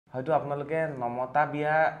হয়তো আপোনালোকে নমতা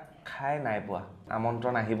বিয়া খাই নাই পোৱা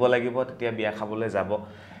আমন্ত্ৰণ আহিব লাগিব তেতিয়া বিয়া খাবলৈ যাব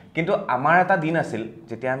কিন্তু আমাৰ এটা দিন আছিল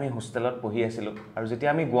যেতিয়া আমি হোষ্টেলত পঢ়ি আছিলোঁ আৰু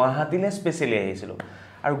যেতিয়া আমি গুৱাহাটীলৈ স্পেচিয়েলি আহিছিলোঁ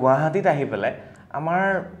আৰু গুৱাহাটীত আহি পেলাই আমাৰ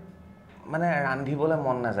মানে ৰান্ধিবলৈ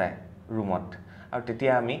মন নাযায় ৰুমত আৰু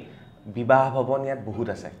তেতিয়া আমি বিবাহ ভৱন ইয়াত বহুত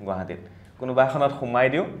আছে গুৱাহাটীত কোনোবা এখনত সোমাই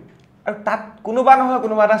দিওঁ আৰু তাত কোনোবা নহয়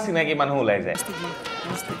কোনোবা এটা চিনাকি মানুহ ওলাই যায়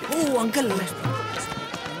ও আঙ্কেল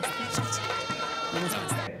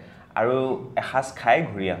আৰু এসাজ খাই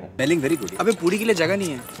ঘূৰি আহোঁ स्मेलिंग वेरी गुड अबे पूरी के लिए जगह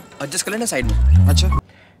नहीं है एडजस्ट कर लेना साइड में अच्छा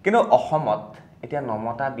কিন্তু অসমত এতিয়া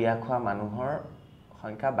নমতা বিয়া খোৱা মানুহৰ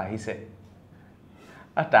সংখ্যা বাঢ়িছে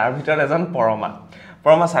আৰু তাৰ ভিতৰত এজন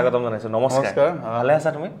পৰমা স্বাগতম জনাইছো নমস্কাৰ ভালে আছা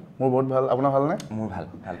তুমি মোৰ বহুত ভাল আপোনাৰ ভালনে মোৰ ভাল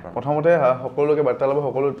প্ৰথমতে সকলোকে বাৰ্তালাপ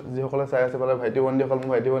সকলো যিসকলে চাই আছে পালে ভাইটি ভণ্টিসকল মোৰ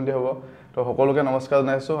ভাইটি ভণ্টি হ'ব তো সকলোকে নমস্কাৰ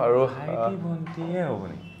জনাইছো আৰু ভাইটি ভণ্টিয়ে হ'ব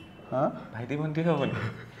নি হা ভাইটি ভণ্টি হ'ব নি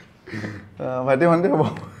ভাইটি ভণ্টি হ'ব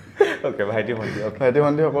ওকে ভাইটি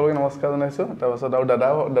ভণ্টি সকলোকে নমস্কাৰ জনাইছো তাৰপিছত আৰু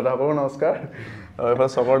দাদাসকলক নমস্কাৰ আৰু এইফালে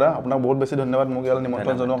চকৰদা আপোনাক বহুত বেছি ধন্যবাদ মোক ইয়ালৈ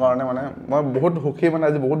নিমন্ত্ৰণ জনোৱাৰ কাৰণে মানে মই বহুত সুখী মানে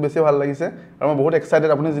আজি বহুত বেছি ভাল লাগিছে আৰু মই বহুত এক্সাইটেড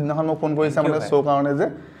আপুনি যিদিনাখন মোক ফোন কৰিছে মানে শ্ব' কাৰণে যে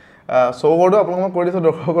শ্ব' কৰোঁ আপোনালোক মই কৰি দিছোঁ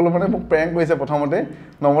দৰ্শকসকলে মানে মোক প্ৰেংক কৰিছে প্ৰথমতে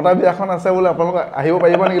নমতা বিয়াখন আছে বোলে আপোনালোক আহিব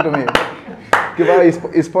পাৰিবা নেকি তুমি কিবা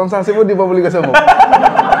স্পনচাৰশ্বিপো দিব বুলি কৈছে মোক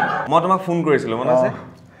মই তোমাক ফোন কৰিছিলোঁ মনত আছে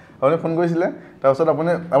আপুনি ফোন কৰিছিলে তাৰপিছত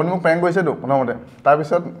আপুনি মোক প্ৰেংক কৰিছেতো প্ৰথমতে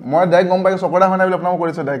তাৰপিছত মই ডাইৰেক্ট গম পাইছোঁ চকৰদা হয় নাই বুলি আপোনাক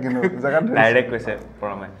কৰিছোঁ ডাইৰেক্ট কিন্তু জেগাত ডাইৰেক্ট কৈছে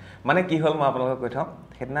পৰমাই মানে কি হ'ল মই আপোনালোকক কৈ থওঁ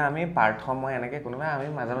সেইদিনা আমি পাৰ্থ মই এনেকৈ কোনোবা আমি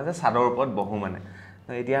মাজে মাজে চাদৰ ওপৰত বহোঁ মানে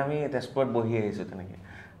এতিয়া আমি তেজপুৰত বহি আহিছোঁ তেনেকৈ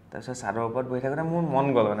তাৰপিছত চাদৰ ওপৰত বহি থাকোঁতে মোৰ মন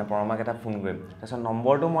গ'ল মানে পৰমাক এটা ফোন কৰিম তাৰপিছত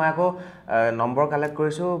নম্বৰটো মই আকৌ নম্বৰ কালেক্ট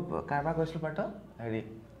কৰিছোঁ কাৰোবাৰ কৈছিলোঁ পাৰ্থ হেৰি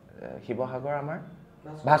শিৱসাগৰ আমাৰ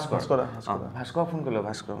ভাস্কৰ ফোন কৰিলোঁ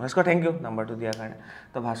ভাস্কৰ থেংক ইউ নাম্বাৰটো দিয়াৰ কাৰণে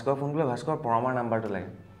তো ভাস্কৰ ফোন কৰিলোঁ ভাস্কৰ পৰমাৰ নাম্বাৰটো লাগে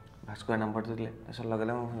ভাস্কৰৰ নাম্বাৰটো দিলে তাৰপিছত লগে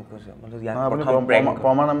লগে মই ফোন কৰিছোঁ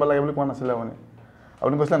পৰমাৰ নাম্বাৰ লাগে বুলি কোৱা নাছিলে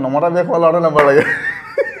আপুনি কৈছিলে নমতা বিয়া খোৱা ল'ৰাটোৰ নাম্বাৰ লাগে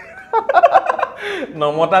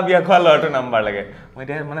নমতা বিয়া খোৱা ল'ৰাটোৰ নাম্বাৰ লাগে মই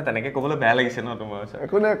এতিয়া মানে তেনেকৈ ক'বলৈ বেয়া লাগিছে ন তোমাৰ ওচৰত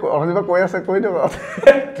একো নাই অথনিবা কৈ আছে কৈ দিয়ক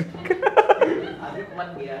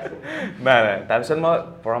নাই তাৰপিছত মই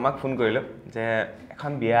পৰমাক ফোন কৰিলোঁ যে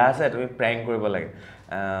এখন বিয়া আছে তুমি প্ৰেংক কৰিব লাগে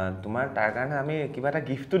তোমাৰ তাৰ কাৰণে আমি কিবা এটা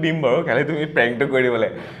গিফ্টটো দিম বাৰু খালি তুমি প্ৰেংকটো কৰি দিব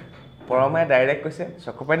লাগে পৰমাই ডাইৰেক্ট কৈছে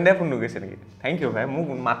চকুপানীদাই ফোন কৰিছে নেকি থেংক ইউ ভাই মোক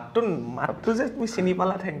মাতটো যে তুমি চিনি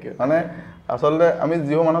পালা থেংক ইউ মানে আচলতে আমি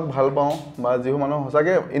যিবোৰ মানুহক ভাল পাওঁ বা যিবোৰ মানুহ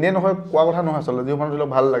সঁচাকৈ এনেই নহয় কোৱা কথা নহয় আচলতে যিবোৰ মানুহ ধৰি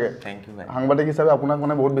লওক ভাল লাগে থেংক ইউ ভাই সাংবাদিক হিচাপে আপোনাক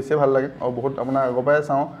মানে বহুত বেছি ভাল লাগে আৰু বহুত আপোনাক আগৰ পৰাই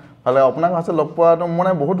চাওঁ ভাল লাগে আপোনাক আছে লগ পোৱাটো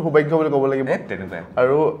মানে বহুত সৌভাগ্য বুলি ক'ব লাগিব তেনেকুৱাই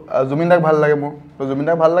আৰু জুবিন দাক ভাল লাগে মোৰ তো জুবিন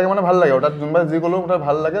দাক ভাল লাগে মানে ভাল লাগে আৰু তাত যোনবাৰ যি ক'লেও তাত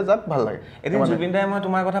ভাল লাগে যাক ভাল লাগে এদিন জুবিন দাই মই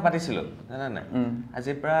তোমাৰ কথা পাতিছিলোঁ জানা নাই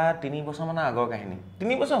আজিৰ পৰা 3 বছৰমানৰ আগৰ কাহিনী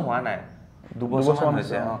 3 বছৰ হোৱা নাই 2 বছৰমান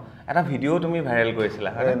হৈছে এটা ভিডিঅ' তুমি ভাইৰেল কৰিছিলা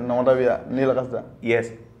নমতা বিয়া নীল আকাশ দা য়েছ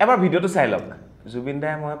এবাৰ ভিডিঅ'টো চাই লওক জুবিন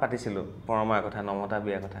দাই মই পাতিছিলোঁ পৰমাৰ কথা নমতা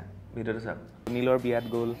বিয়াৰ কথা ভিডিঅ'টো চাওক নীলৰ বিয়াত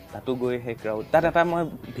গ'ল তাতো গৈ সেই ক্ৰাউড তাত এটা মই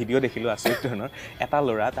ভিডিঅ' দেখিলোঁ আচৰিত ধৰণৰ এটা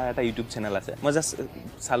ল'ৰা তাৰ এটা ইউটিউব চেনেল আছে মই জাষ্ট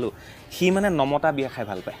চালোঁ সি মানে নমতা বিয়া খাই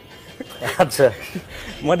ভাল পায় আচ্ছা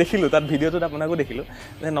মই দেখিলোঁ তাত ভিডিঅ'টোত আপোনাকো দেখিলোঁ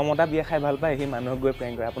যে নমতা বিয়া খাই ভাল পায় সি মানুহক গৈ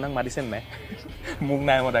প্ৰেংক কৰে আপোনাক মাতিছে নাই মোক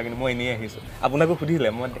নাই মতা কিন্তু মই এনেই আহিছোঁ আপোনাকো সুধিলে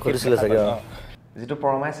মই সুধিছিলে চাগে যিটো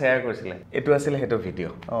পৰমাই শ্বেয়াৰ কৰিছিলে এইটো আছিলে সেইটো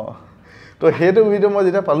ভিডিঅ' তো সেইটো ভিডিঅ' মই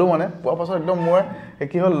যেতিয়া পালোঁ মানে পোৱাৰ পাছত একদম মই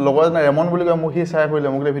কি হ'ল লগৰ এজনে ৰেমন বুলি কয় মোক সি শ্বেয়াৰ কৰিলে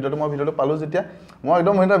মোক ভিডিঅ'টো পালোঁ যেতিয়া মই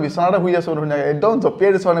একদম সিহঁতৰ বিচনাতে শুই আছোঁ ধুনীয়াকৈ একদম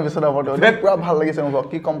জঁপিয়াই দিছোঁ মানে বিচনাৰ ওপৰত পূৰা ভাল লাগিছে মোক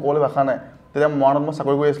কি ক'ম ক'বলৈ ভাষা নাই তেতিয়া মৰাণত মই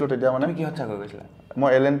চাকৰি কৰি আছিলোঁ তেতিয়া মানে কিহত চাকৰি কৰিছিলা মই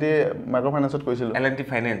L&T মাইক্ৰ' ফাইনেন্সত কৰিছিলোঁ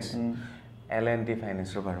L&T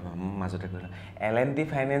ফাইনেন্সৰ পৰা মাজতে কৰিলোঁ L&T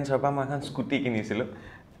ফাইনেন্সৰ পৰা মই এখন স্কুটি কিনিছিলোঁ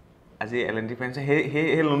আজি L&T ফাইনেন্সৰ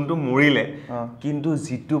সেই লোনটো মৰিলে কিন্তু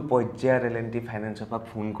যিটো পৰ্যায়ত L&T ফাইনেন্সৰ পৰা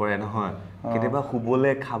ফোন কৰে নহয় কেতিয়াবা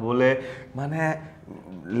শুবলৈ খাবলৈ মানে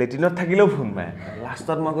লেট্ৰিনত থাকিলেও ফোন মাৰে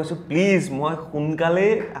লাষ্টত মই কৈছোঁ প্লিজ মই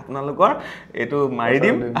সোনকালেই আপোনালোকৰ এইটো মাৰি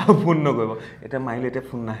দিম আৰু ফোন নকৰিব এতিয়া মাৰিলে এতিয়া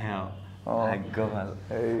ফোন নাহে আৰু ভাগ্য ভাল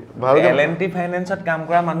L&T ফাইনেন্সত কাম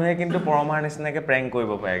কৰা মানুহে কিন্তু পৰমাৰ নিচিনাকৈ প্ৰেংক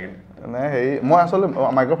কৰিব পাৰে কিন্তু নাই হেৰি মই আচলতে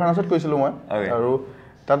মাইক্ৰ' ফাইনেন্সত কৰিছিলোঁ মই আৰু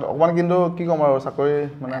তাত অকণমান কিন্তু কি ক'ম আৰু চাকৰি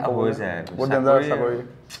মানে বহুত ডেঞ্জাৰ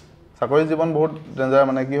চাকৰি জীৱন বহুত ডেঞ্জাৰ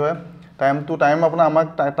মানে কি হয় টাইম টু টাইম আপোনাৰ আমাক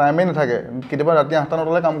টাইমেই নাথাকে কেতিয়াবা ৰাতি 8টা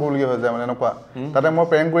 9টালৈ কাম কৰিবলগীয়া হৈ যায় মানে এনেকুৱা তাতে মই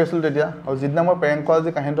প্ৰেংক কৰিছিলোঁ তেতিয়া আৰু যিদিনা মই প্ৰেংক কৰা যি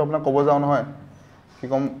কাহিনীটো আপোনাক ক'ব যাওঁ নহয় কি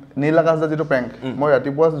ক'ম নীল আকাশ দা যিটো প্ৰেংক মই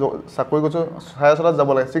ৰাতিপুৱা চাকৰি গৈছোঁ 6:30 যাব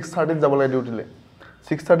লাগে 6:30 যাব লাগে ডিউটিলৈ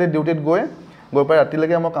 6:30 ডিউটিত গৈ পাই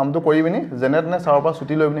ৰাতিলৈকে মই কামটো কৰি পিনি যেনে তেনে ছাৰৰ পৰা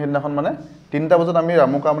ছুটি লৈ পিনি সেইদিনাখন মানে 3টা বজাত আমি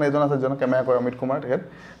ৰামুকা মানে এজন আছে যিজন কেমেৰা কৰে অমিত কুমাৰ তেখেত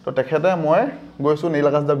তো তেখেতে মই গৈছোঁ নীল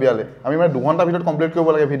আকাশ দা বিয়ালৈ আমি মানে 2 ঘণ্টাৰ ভিতৰত কমপ্লিট কৰিব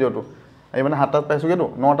লাগে ভিডিঅ'টো আমি মানে 7টাত পাইছোগেতো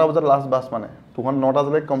 9টা বজাত লাষ্ট বাছ মানে 9টা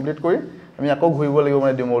বজালৈ কমপ্লিট কৰি আমি আকৌ ঘূৰিব লাগিব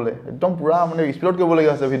মানে ডিমৌলৈ একদম পুৰা মানে স্পীডত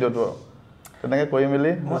কৰিবলগীয়া আছে ভিডিঅ'টো তেনেকৈ কৰি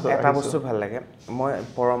মেলি এটা বস্তু ভাল লাগে মই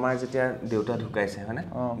পৰমাৰ যেতিয়া দেউতা ঢুকাইছে হয়নে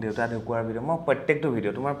দেউতা ঢুকোৱাৰ ভিডিঅ' মই প্ৰত্যেকটো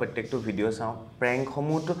ভিডিঅ' তোমাৰ প্ৰত্যেকটো ভিডিঅ' চাওঁ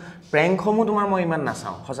প্ৰেংকসমূহ তোমাৰ মই ইমান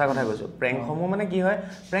নাচাওঁ সঁচা কথা কৈছোঁ প্ৰেংকসমূহ মানে কি হয়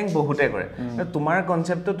প্ৰেংক বহুতে কৰে তোমাৰ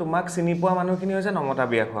কনচেপ্টটো তোমাক চিনি পোৱা মানুহখিনি হৈছে নমতা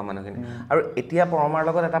বিয়া খোৱা মানুহখিনি আৰু এতিয়া পৰমাৰ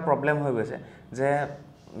লগত এটা প্ৰব্লেম হৈ গৈছে যে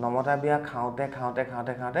নমতা বিয়া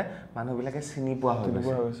খাওঁতে মানুহবিলাকে চিনি পোৱা হৈ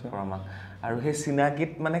গৈছে পৰমাক আৰু সেই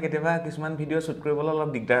চিনাকিত মানে কেতিয়াবা কিছুমান ভিডিঅ' শ্বুট কৰিবলৈ অলপ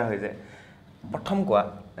দিগদাৰ হৈ যায় প্ৰথম কোৱা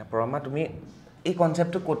পৰমা তুমি এই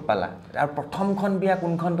কনচেপ্টটো ক'ত পালা আৰু প্ৰথমখন বিয়া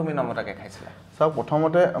কোনখন তুমি নমতাকে খাইছিলা চাওক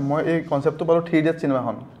প্ৰথমতে মই এই কনচেপ্টটো পালোঁ 3 Idiots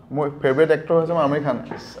চিনেমাখন মোৰ ফেভৰেট এক্টৰ হৈছে আমিৰ খান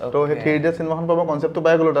তো সেই 3 Idiots চিনেমাখন পৰা মই কনচেপ্টটো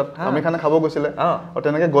পাই গ'লোঁ তাত আমিৰ খানে খাব গৈছিলে আৰু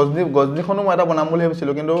তেনেকৈ গজনীখনো মই এটা বনাম বুলি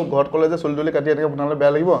ভাবিছিলোঁ কিন্তু ঘৰত ক'লে যে চুলি তুলি কাটি এনেকৈ বনালে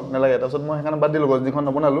বেয়া লাগিব নালাগে তাৰপিছত মই সেইকাৰণে বাদ দিলোঁ গজনীখন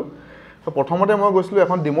নবনালোঁ তো প্ৰথমতে মই গৈছিলোঁ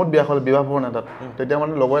এখন ডিমৌত বিয়া হ'ল বিবাহ ভৱন এটাত তেতিয়া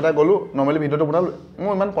মানে লগৰ এটা গ'লোঁ নৰ্মেলি ভিডিঅ'টো বনালোঁ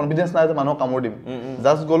মোৰ ইমান কনফিডেঞ্চ নাই যে মানুহক কামোৰ দিম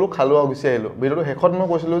জাষ্ট গ'লোঁ খালোঁ আৰু গুচি আহিলোঁ ভিডিঅ'টো শেষত মই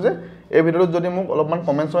কৈছিলোঁ যে এই ভিডিঅ'টোত যদি মোক অলপমান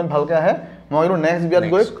কমেণ্টছ ভালকৈ আহে মই কিন্তু নেক্সট বিয়াত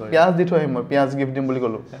গৈ পিঁয়াজ দি থৈ আহিম মই পিঁয়াজ গিফ্ট দিম বুলি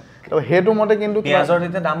ক'লোঁ তো সেইটো মতে কিন্তু পিঁয়াজৰ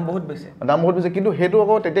তেতিয়া দাম বহুত বেছি কিন্তু সেইটো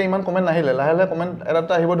আকৌ তেতিয়া ইমান কমেণ্ট নাহিলে লাহে লাহে কমেণ্ট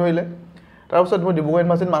এটা আহিব ধৰিলে তাৰপিছত মই ডিব্ৰুগড়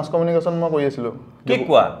ইউনিভাৰ্চিটিত মাছ কমিউনিকেশ্যন মই কৰি আছিলোঁ কি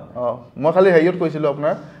কোৱা মই খালি হেৰিয়ত কৰিছিলোঁ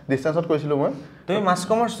আপোনাৰ ডিষ্টেঞ্চত কৰিছিলোঁ মই তুমি মাছ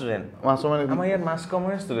কমাৰ্চ ষ্টুডেণ্ট মানে আমাৰ ইয়াত মাছ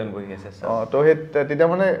কমাৰ্চ ষ্টুডেণ্ট বহি আছে তো সেই তেতিয়া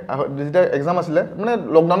মানে যেতিয়া এক্সাম আছিলে মানে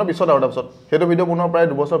লকডাউনৰ পিছত আৰু তাৰপিছত সেইটো ভিডিঅ' বনোৱাৰ প্ৰায়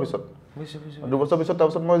 2 বছৰ পিছত 2 বছৰ পিছত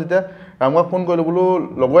তাৰপিছত মই যেতিয়া ৰামুৱাক ফোন কৰিলোঁ বোলো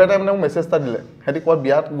লগৰ এটাই মানে মোক মেছেজ এটা দিলে সিহঁতি ক'ৰবাত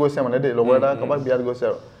বিয়াত গৈছে মানে দেই লগৰ এটা ক'ৰবাত বিয়াত গৈছে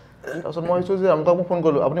আৰু তাৰপিছত মই ভাবিছোঁ যে ৰামুৱাক মোক ফোন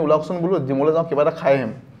কৰিলোঁ আপুনি ওলাওকচোন বোলো জিমলৈ যাওঁ কিবা এটা খাই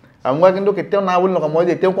আহিম আমুকা কিন্তু কেতিয়াও না বুলি নকওঁ মই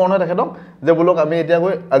যে এতিয়াও কওঁ নহয় তেখেতক যে বোলক আমি এতিয়া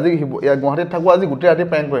গৈ আজি গুৱাহাটীত থাকোঁ আজি গোটেই ৰাতি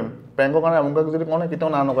প্ৰেংক কৰিম প্ৰেংকৰ কাৰণে আমুকাক যদি কওঁ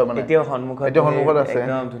কেতিয়াও না নকয় মানে এতিয়াও সন্মুখত আছে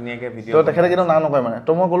ধুনীয়াকৈ ভিডিঅ' তো তেখেতে কেতিয়াও না নকয় মানে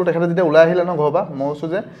তো মই ক'লোঁ তেখেতে যেতিয়া ওলাই আহিলে ন ঘৰৰ পৰা মই কৈছোঁ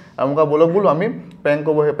যে আমুকা ব'লক বোলো আমি প্ৰেংক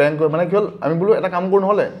কৰিব মানে কি হ'ল আমি বোলো এটা কাম কৰোঁ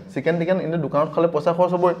নহ'লে চিকেন টিকেন এনেই দোকানত খালে পইচা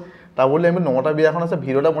খৰচ হ'বই তাৰ বুলি আমি নমতা বিয়াখন আছে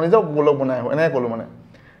ভিডিঅ' এটা বনি যাওঁ ব'লক বনাই আহোঁ এনেকৈ ক'লোঁ মানে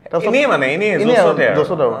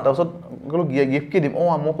তাৰপিছত তাৰপিছত ক'লোঁ গিফ্ট কি দিম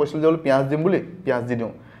মই কৈছিলোঁ যে বোলো পিঁয়াজ দিম বুলি পিঁয়াজ দি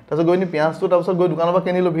দিওঁ তাৰপিছত গৈ নি পিঁয়াজটো তাৰপিছত গৈ দোকানৰ পৰা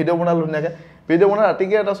কিনিলোঁ ভিডিঅ' বনালোঁ ধুনীয়াকৈ ভিডিঅ' বনাই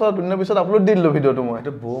ৰাতিকৈ তাৰপিছত দুদিনৰ পিছত আপলোড দি দিলোঁ ভিডিঅ'টো মই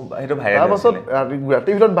তাৰপাছত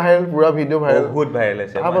ৰাতিৰ ভিতৰত ভাইৰেল পুৰা ভিডিঅ' ভাইৰেল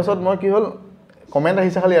হৈছে তাৰপাছত মই কি হ'ল কমেণ্ট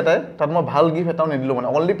আহিছে খালি এটাই তাত মই ভাল গিফ্ট এটাও নিদিলোঁ মানে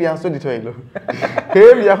অনলি পিঁয়াজটো দি থৈ আহিলোঁ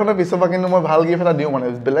সেই বিয়াখনৰ পিছৰ পৰা কিন্তু মই ভাল গিফ্ট এটা দিওঁ মানে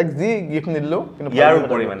বেলেগ যি গিফ্ট নিদিলোঁ কিন্তু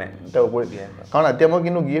কাৰণ এতিয়া মই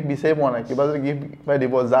কিন্তু গিফ্ট বিচাৰি পোৱা নাই কিবা যদি গিফ্ট পাই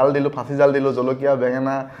দিব জাল দিলোঁ ফাঁচি জাল দিলোঁ জলকীয়া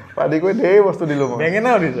বেঙেনা আদি কৰি ঢেৰ বস্তু দিলোঁ মই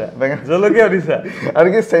বেঙেনাও দিছা জলকীয়াও দিছা আৰু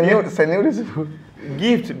কি চেনিও দিছোঁ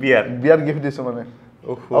গিফ্ট বিয়াত গিফ্ট দিছোঁ মানে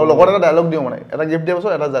আৰু লগত এটা ডাইলগ দিওঁ মানে এটা গিফ্ট দিয়াৰ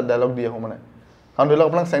পাছত এটা ডাইলগ দি আহোঁ মানে কাৰণ ধৰি লওক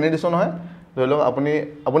আপোনাক চেনি দিছোঁ নহয় ধৰি লওক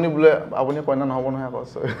আপুনি বোলে আপুনি কইনা নহ'ব নহয় আকৌ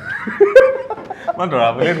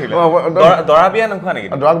দৰা বিয়া নোখোৱা নেকি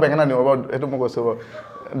দৰাক বেঙেনা দিওঁ বাৰু সেইটো মই কৈছোঁ বাৰু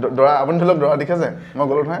দৰা আপুনি ধৰি লওক দৰা দেখিছে মই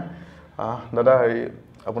গ'লোঁ নহয় দাদা হেৰি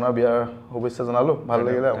আপোনাৰ বিয়াৰ শুভেচ্ছা জনালোঁ ভাল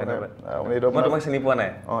লাগিলে আপুনি এইটো তোমাক চিনি পোৱা নাই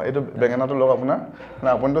এইটো বেঙেনাটো লওক আপোনাৰ মানে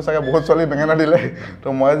আপুনিতো চাগে বহুত ছোৱালী বেঙেনা দিলে তো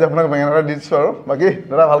মই যে আপোনাক বেঙেনা এটা দি দিছোঁ আৰু বাকী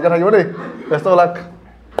দাদা ভালকৈ থাকিব দেই ব্যস্ত ওলাক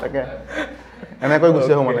তাকে এনেকৈ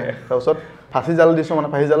গুচি আহোঁ মানে তাৰপিছত ফাঁচি জাল দিছোঁ মানে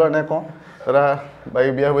ফাঁচি জালৰ এনেকৈ কওঁ দাদা বাকী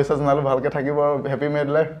বিয়াৰ শুভেচ্ছা জনালোঁ ভালকৈ থাকিব আৰু happy married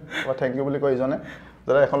life thank U বুলি কয় ইজনে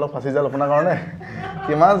দাদা এখন লগ ফাঁচি জাল আপোনাৰ কাৰণে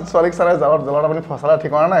কিমান ছোৱালীক চালে জালত আপুনি ফচালে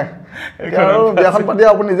ঠিক কৰা নাই এতিয়া আৰু বিয়াখন পাতি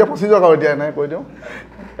আপুনি নিজে ফচি যাওক আৰু এতিয়া এনেকৈ কৈ দিওঁ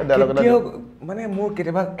মানে মোৰ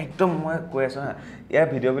কেতিয়াবা একদম মই কৈ আছোঁ হা ইয়াৰ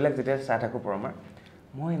ভিডিঅ'বিলাক যেতিয়া চাই থাকোঁ পৰমাৰ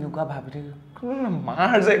মই এনেকুৱা ভাবি থাকোঁ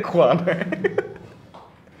মাৰ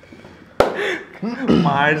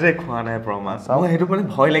যে খোৱা নাই পৰমা মই সেইটো মানে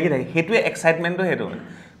ভয় লাগি থাকে সেইটোৱে এক্সাইটমেণ্টটো সেইটো মানে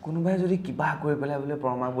কোনোবাই যদি কিবা কৰি পেলাই বোলে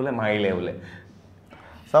পৰমাক বোলে মাৰিলে বোলে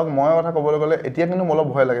চাওক মই কথা ক'বলৈ গ'লে এতিয়া কিন্তু মোৰ অলপ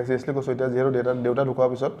ভয় লাগে চিৰিয়াছলি কৈছোঁ এতিয়া যিহেতু দেউতা ঢুকোৱাৰ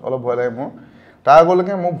পিছত অলপ ভয় লাগে মোৰ তাৰ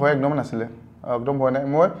আগলৈকে মোৰ ভয় একদম নাছিলে একদম ভয় নাই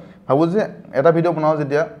মই ভাবোঁ যে এটা ভিডিঅ' বনাওঁ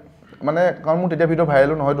যেতিয়া মানে কাৰণ মোৰ তেতিয়া ভিডিঅ'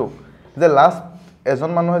 ভাইৰেলো নহয়তো যে লাষ্ট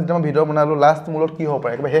এজন মানুহে যেতিয়া মই ভিডিঅ' বনালোঁ লাষ্ট মোৰ লগত কি হ'ব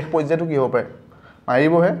পাৰে একেবাৰে শেষ পৰ্যায়টো কি হ'ব পাৰে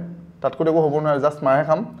মাৰিবহে তাতকৈ একো হ'ব নোৱাৰে জাষ্ট মাৰহে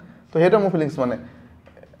খাম তো সেইটোৱে মোৰ ফিলিংছ মানে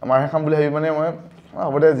মাৰহে খাম বুলি ভাবি মানে মই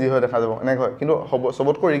হ'ব দে যি হয় দেখা যাব এনেকৈ হয় কিন্তু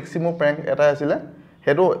চবতকৈ ৰিক্সি মোৰ প্ৰেংক এটাই আছিলে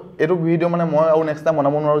এইটো ভিডিঅ' মানে মই আৰু নেক্সট টাইম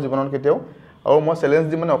বনাব নোৱাৰোঁ জীৱনত কেতিয়াও আৰু মই চেলেঞ্জ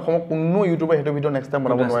দিম মানে অসমৰ কোনো ইউটিউবাৰে সেইটো ভিডিঅ' নেক্সট টাইম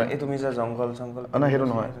বনাব নোৱাৰে তুমি যে জংঘল নাই সেইটো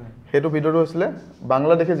নহয় সেইটো ভিডিঅ'টো হৈছিলে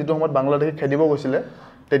বাংলাদেশে যিটো সময়ত বাংলাদেশে খেদিব গৈছিলে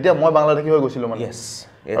তেতিয়া মই বাংলাদেশী হৈ গৈছিলোঁ মানে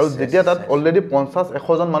আৰু যেতিয়া তাত অলৰেডি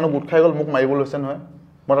 50-100জন মানুহ গোট খাই গ'ল মোক মাৰিব লৈছে নহয়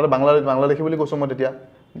মই তাতে বাংলাদেশী বুলি কৈছোঁ মই তেতিয়া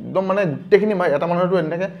একদম মানে গোটেইখিনি এটা মানুহৰতো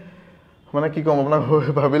এনেকৈ মানে কি ক'ম আপোনাক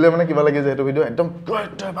ভাবিলে মানে কিবা লাগি যায় সেইটো ভিডিঅ' একদম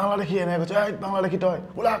তই বাংলাদেশী এনেকৈ কৈছে বাংলাদেশী তই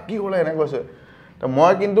ওলা কি ক'লে এনেকৈ কৈছে তো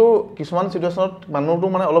মই কিন্তু কিছুমান চিটুৱেশ্যনত মানুহটো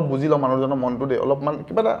মানে অলপ বুজি লওঁ মানুহজনৰ মনটো দেই অলপমান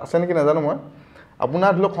কিবা এটা আছে নেকি নাজানো মই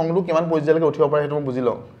আপোনাৰ ধৰি লওক খংটো কিমান পৰ্যায়লৈকে উঠিব পাৰে সেইটো মই বুজি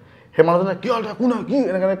লওঁ সেই মানুহজনে কি হ'ল কোন কি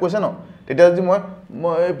এনেকৈ কৈছে ন তেতিয়া যদি মই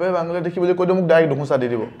বাংলা দেখি বুলি কৈ দিওঁ মোক ডাইৰেক্ট দুখোচা দি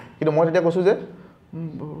দিব কিন্তু মই তেতিয়া কৈছোঁ যে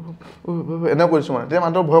এনেও কৰিছোঁ মানে তেতিয়া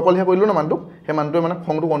মানুহটো ভয় কলিহে কৰিলোঁ ন মানুহটোক সেই মানুহটোৱে মানে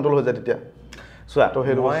খংটো কণ্ট্ৰল হৈ যায় তেতিয়া চোৱা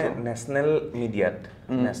মই নেশ্যনেল মিডিয়াত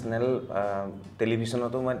নেশ্যনেল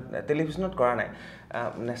টেলিভিশ্যনতো মই টেলিভিশ্যনত কৰা নাই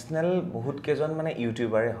নেশ্যনেল বহুত কেইজন মানে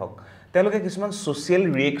ইউটিউবাৰে হওক তেওঁলোকে কিছুমান ছ'চিয়েল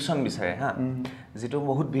ৰিয়েকশ্যন বিচাৰে হা যিটো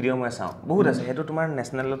বহুত ভিডিঅ' মই চাওঁ বহুত আছে সেইটো তোমাৰ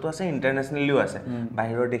নেশ্যনেলতো আছে ইণ্টাৰনেশ্যনেলিও আছে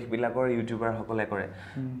বাহিৰৰ দেশবিলাকৰ ইউটিউবাৰসকলে কৰে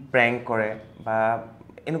প্ৰেংক কৰে বা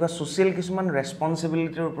এনেকুৱা ছ'চিয়েল কিছুমান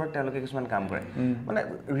ৰেছপনচিবিলিটিৰ ওপৰত তেওঁলোকে কিছুমান কাম কৰে মানে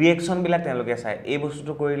ৰিয়েকশ্যনবিলাক তেওঁলোকে চায় এই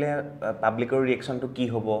বস্তুটো কৰিলে পাব্লিকৰ ৰিয়েকশ্যনটো কি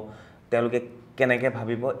হ'ব তেওঁলোকে কেনেকৈ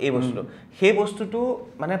ভাবিব এই বস্তুটো সেই বস্তুটো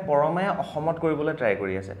মানে পৰমাই অসমত কৰিবলৈ ট্ৰাই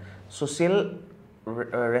কৰি আছে social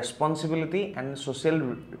responsibility and social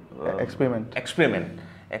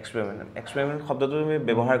experiment শব্দটো তুমি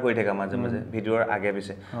ব্যৱহাৰ কৰি থাকা মাজে মাজে ভিডিঅ'ৰ আগে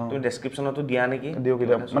পিছে তুমি ডেছক্ৰিপশ্যনতো দিয়া নেকি দিওঁ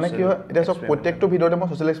কিতাপ মানে কি হয় এতিয়া চব প্ৰত্যেকটো ভিডিঅ'তে মই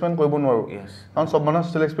ছ'চিয়েল এক্সপেৰিমেণ্ট কৰিব নোৱাৰোঁ কাৰণ চব মানুহে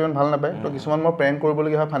ছ'চিয়েল এক্সপেৰিমেণ্ট ভাল নাপায় তো কিছুমান মই প্ৰেংক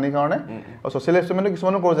কৰিবলগীয়া হয় ফানিৰ কাৰণে আৰু ছ'চিয়েল এক্সপেৰিমেণ্টো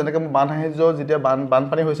কিছুমানো কৰোঁ যেনেকৈ মই বানসাহাৰ্য যেতিয়া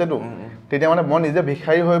বানপানী হৈছেতো তেতিয়া মানে মই নিজে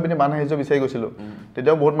ভিক্ষাৰী হৈ পিনি বানসাহাৰ্য বিচাৰি গৈছিলোঁ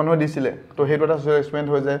তেতিয়াও বহুত মানুহে দিছিলে তো সেইটো এটা ছ'চিয়েল এক্সপেৰিমেণ্ট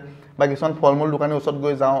হৈ যায় বা কিছুমান ফল মূল দোকানীৰ ওচৰত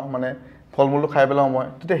গৈ যাওঁ মানে ফল মূলটো খাই পেলাওঁ মই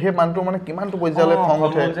তেতিয়া সেই মানুহটো মানে কিমানটো পৰ্যায়লৈ খং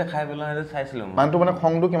উঠে মানুহটো মানে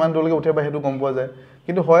খংটো কিমান দূৰলৈকে উঠে বা সেইটো গম পোৱা যায়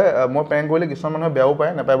কিন্তু হয় মই প্ৰেংক কৰিলে কিছুমান মানুহে বেয়াও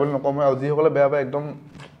পায় নাপায় বুলি নকওঁ মই আৰু যিসকলে বেয়া পায় একদম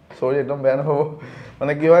চৰি একদম বেয়া নহ'ব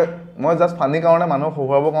মানে কি হয় মই জাষ্ট ফানিৰ কাৰণে মানুহক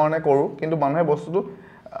হহুৱাবৰ কাৰণে কৰোঁ কিন্তু মানুহে বস্তুটো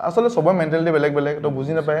আচলতে চবৰে মেণ্টেলিটি বেলেগ বেলেগ তো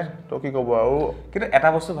বুজি নাপায় তো কি ক'ব আৰু কিন্তু এটা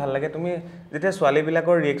বস্তু ভাল লাগে তুমি যেতিয়া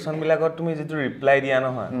ছোৱালীবিলাকৰ ৰিয়েকশ্যনবিলাকত তুমি যিটো ৰিপ্লাই দিয়া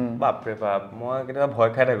নহয় বাপৰে বাপ মই কেতিয়াবা ভয়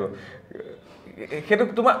খাই থাকোঁ সেইটো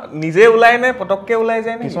তোমাৰ নিজে ওলাই নে পটককৈ ওলাই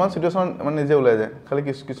যায় নে কিছুমান চিটুৱেশ্যন মানে নিজে ওলাই যায় খালি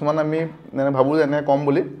কিছুমান আমি মানে ভাবোঁ যে এনেকৈ ক'ম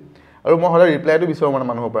বুলি আৰু মই সদায় ৰিপ্লাইটো বিচাৰোঁ মানে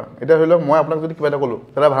মানুহৰ পৰা এতিয়া ধৰি লওক মই আপোনাক যদি কিবা এটা ক'লোঁ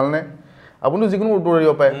দাদা ভালনে আপুনি যিকোনো উত্তৰ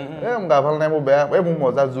দিব পাৰে গা ভাল নাই মোৰ বেয়া মোৰ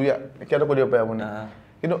মজা জুইয়া এতিয়াতো কৈ দিব পাৰে আপুনি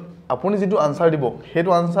কিন্তু আপুনি যিটো আনচাৰ দিব সেইটো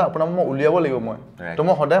আনচাৰ আপোনাক মই উলিয়াব লাগিব মই তো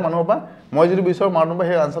মই সদায় মানুহৰ পৰা মই যিটো বিচাৰোঁ মানুহৰ পৰা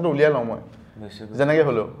সেই আনচাৰটো উলিয়াই লওঁ মই যেনেকৈ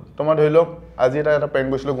হ'লেও তো মই ধৰি লওক আজি এটা প্ৰেংক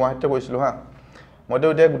কৰিছিলোঁ গুৱাহাটীতে কৰিছিলোঁ হা মইতো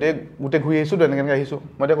এতিয়া গোটেই ঘূৰি আহিছোঁ তো এনেকৈ আহিছোঁ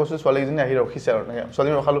মই এতিয়া কৈছোঁ ছোৱালীজনী আহি ৰখিছে আৰু এনেকৈ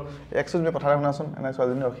ছোৱালীজনী ৰখালোঁ এক্সকিউজ মি কথা এটা শুনাচোন এনেকৈ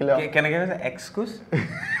ছোৱালীজনী ৰখিলে কেনেকৈ কৈছে এক্সকিউজ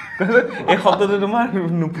এই শব্দটো তোমাৰ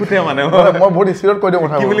নুফুটে মানে মই বহুত স্পীডত কৈ দিওঁ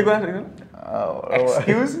কথা কি বুলি কোৱা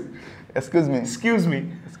এক্সকিউজ মি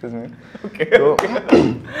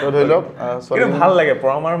তো ধৰি লওক ভাল লাগে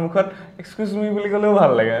পৰমাৰ মুখত এক্সকিউজ মি বুলি ক'লেও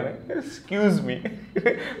ভাল লাগে এক্সকিউজ মি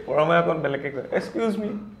পৰমাই অকণ বেলেগকৈ কয় এক্সকিউজ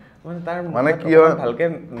মি মানে কি হয় ভালকৈ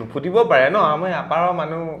নুফুটিব পাৰে ন আমাৰ আপাৰৰ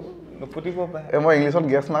মানুহ নুফুটিব পাৰে মই ইংলিছত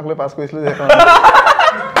গেছ মাৰ্ক লৈ পাছ কৰিছিলোঁ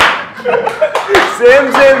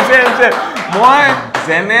যে মই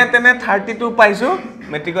যেনে তেনে 32 পাইছোঁ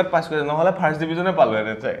মেট্ৰিকত পাছ কৰিছোঁ নহ'লে ফাৰ্ষ্ট ডিভিজনে পালোঁ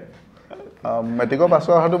এনে চাই মেট্ৰিকৰ পাছ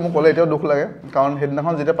কৰা কথাটো মোক ক'লে এতিয়াও দুখ লাগে কাৰণ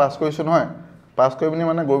সেইদিনাখন যেতিয়া পাছ কৰিছোঁ নহয় পাছ কৰি পিনি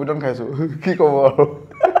মানে গৌৰবিতন খাইছোঁ কি ক'ব আৰু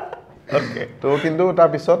তো কিন্তু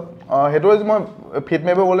তাৰপিছত সেইটোৱে যে মই ফিট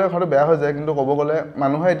মাৰিব গ'লে কথাটো বেয়া হৈ যায় কিন্তু ক'ব গ'লে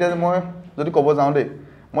মানুহে এতিয়া মই যদি ক'ব যাওঁ দেই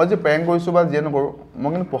মই যে প্ৰেংক কৰিছোঁ বা যিয়ে নকৰোঁ মই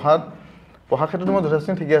কিন্তু পঢ়াৰ ক্ষেত্ৰতো মই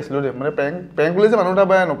যথেষ্টখিনি ঠিকে আছিলোঁ দেই মানে প্ৰেংক বুলি যে মানুহ এটা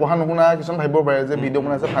পায় নপঢ়া নুশুনা কিছুমান ভাবিব পাৰে যে ভিডিঅ'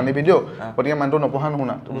 বনাইছে ফানি ভিডিঅ' গতিকে মানুহটো নপঢ়া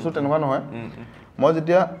নুশুনা তো বস্তু তেনেকুৱা নহয় মই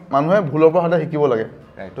যেতিয়া মানুহে ভুলৰ পৰা সদায় শিকিব লাগে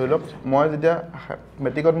ধৰি লওক মই যেতিয়া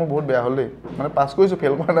মেট্ৰিকত মোৰ বহুত বেয়া হ'ল দেই মানে পাছ কৰিছোঁ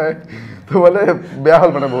ফেইল কৰা নাই তো মানে বেয়া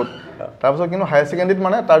হ'ল মানে বহুত তাৰপিছত কিন্তু হায়াৰ ছেকেণ্ডেৰীত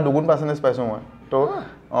মানে তাৰ দুগুণ পাৰ্চেণ্টেজ পাইছোঁ মই তো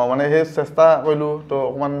মানে সেই চেষ্টা কৰিলোঁ তো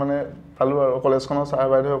অকণমান মানে পালোঁ আৰু কলেজখনৰ ছাৰ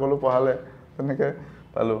বাইদেউসকলো পঢ়ালে তেনেকৈ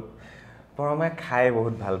পালোঁ পৰমাই খাই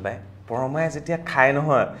বহুত ভাল পায় পৰমাই যেতিয়া খাই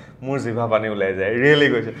নহয় মোৰ জিভা পানী ওলাই যায় ৰিয়েলি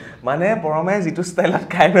কৈছোঁ মানে পৰমাই যিটো ষ্টাইলত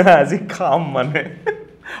খাই নহয় আজি খাম মানে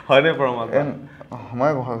হয়নে পৰমা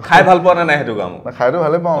মই খাই ভাল পোৱা নাই সেইটো কাম খাইতো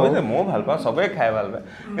ভালে পাওঁ ময়ো ভাল পাওঁ চবেই খাই ভাল পায়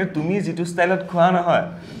কিন্তু তুমি যিটো ষ্টাইলত খোৱা নহয়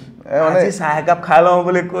আজি চাহ একাপ খাই লওঁ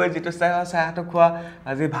বুলি কৈ যিটো ষ্টাইলত চাহটো খোৱা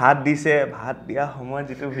আজি ভাত দিছে ভাত দিয়া সময়ত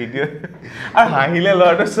যিটো ভিডিঅ' আৰু হাঁহিলে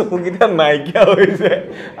ল'ৰাটোৰ চকুকেইটা নাইকিয়া হৈছে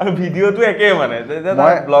আৰু ভিডিঅ'টো একেই মানে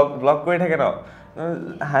ব্লগ কৰি থাকে ন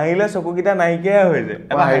হাঁহিলে চকুকেইটা নাইকিয়াই হৈ যায়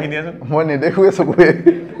হাঁহি দিয়াচোন মই নেদেখোৱে চকুৱে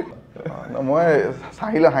মই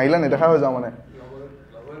হাঁহিলে নেদেখা হৈ যাওঁ মানে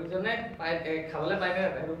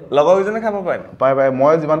লগৰকেইজনে খাব পাৰে পায়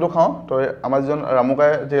মই যিমানটো খাওঁ তো আমাৰ যিজন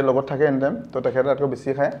ৰামুকাই যে লগত থাকে এনি টাইম তো তেখেতে তাতকৈ বেছি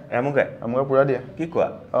খায় ৰামুকাই পূৰা দিয়ে কি কোৱা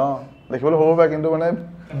দেখিবলৈ সৰু পায় কিন্তু মানে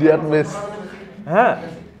দিয়াত বেষ্ট হা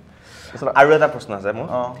আৰু এটা প্ৰশ্ন আছে মোৰ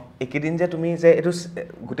এইকেইদিন যে তুমি যে এইটো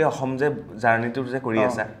গোটেই অসম যে জাৰ্ণিটো যে কৰি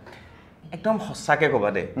আছা একদম সঁচাকৈ ক'বা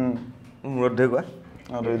দেই মূৰত ধৰি কোৱা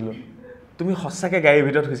ধৰি দিলোঁ তুমি সঁচাকে গাড়ীৰ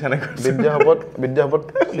ভিতৰত হৈছা নে বিদ্যাপত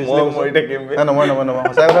মই থাকিম নহয়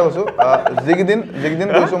সঁচাই কথা কৈছো যিকেইদিন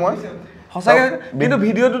কৈছো মই সঁচাকে কিন্তু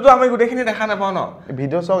ভিডিঅ'টোতো আমি গোটেইখিনি দেখা নাপাওঁ ন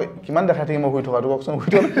ভিডিঅ' চাওক কিমান দেখাই থাকিম মই শুই থকাটো কওকচোন শুই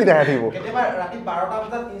থকা কি দেখাই থাকিব কেতিয়াবা ৰাতি 12টা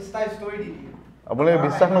বজাত ইনষ্টা ষ্টৰি দি দিয়ে আপুনি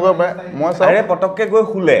বিশ্বাস নকৰিব পাৰে মই চাওঁ আৰে পটককে গৈ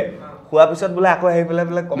শুলে খোৱাৰ পিছত বোলে আকৌ আহি পেলাই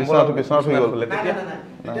বিচনাত শুই গ'ল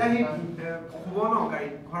তেতিয়া সি শুব ন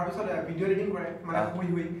গাড়ীত ঘৰৰ পিছত ভিডিঅ' এডিটিং কৰে মানে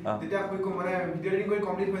শুই তেতিয়া মানে ভিডিঅ' এডিটিং কৰি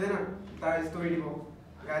কমপ্লিট হৈ যায় না তাৰ ষ্টৰি দিব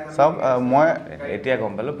চাওক মই এতিয়া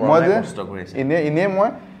গম পালো মই যে কষ্ট কৰিছে এনেই মই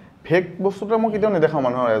ফেক বস্তুটো মই কেতিয়াও নেদেখাওঁ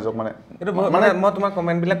মানুহৰ ৰাইজক মানে এইটো মানে মই তোমাৰ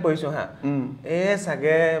কমেণ্টবিলাক পঢ়িছোঁ হা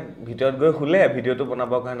চাগে ভিতৰত গৈ শুলে ভিডিঅ'টো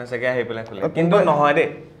বনাবৰ কাৰণে চাগে আহি পেলাই শুলে কিন্তু নহয় দেই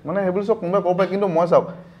মানে সেইবোৰ চব কোনোবাই ক'ব পাৰে কিন্তু মই চাওক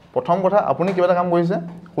প্ৰথম কথা আপুনি কিবা এটা কাম কৰিছে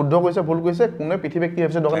শুদ্ধ কৰিছে ভুল কৰিছে কোনে পৃথিৱীক কি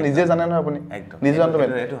ভাবিছে দৰকাৰ নিজে জানে নহয় আপুনি নিজে জানো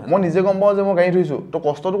মই নিজে গম পাওঁ যে মই গাড়ী ধুইছোঁ তো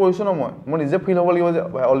কষ্টটো কৰিছোঁ ন মই নিজে ফিল হ'ব লাগিব যে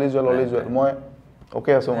অল ইজ ৱেল মই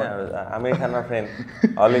অ'কে আছোঁ মই আমিৰ খানৰ ফ্ৰেণ্ড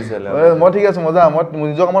অল ইজ ৱেল মই ঠিক আছোঁ মজা মই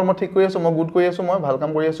নিজৰ কামত মই ঠিক কৰি আছোঁ মই গুড কৰি আছোঁ মই ভাল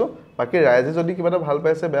কাম কৰি আছোঁ বাকী ৰাইজে যদি কিবা এটা ভাল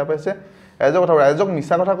পাইছে বেয়া পাইছে ৰাইজৰ কথা ৰাইজক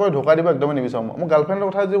মিছা কথা কৈ ধোকা দিব একদমে নিবিচাৰোঁ মই গাৰ্লফ্ৰেণ্ডৰ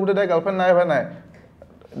কথা যদি সুধে তাই গাৰ্লফ্ৰেণ্ড নাই ভাই নাই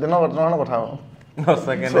তেনেকুৱা কথা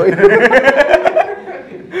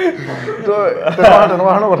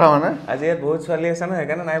তেনেকুৱা কথা মানে আজি ইয়াত বহুত ছোৱালী আছে ন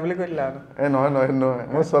সেইকাৰণে নাই বুলি কৈ দিলা নহয়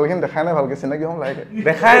মই ছোৱালীখিনি দেখাই নাই ভালকে চিনাকি হ'ম লাহেকে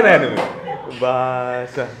দেখাই নাই তুমি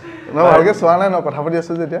বাছ ভালকে চোৱা নাই ন কথা পাতি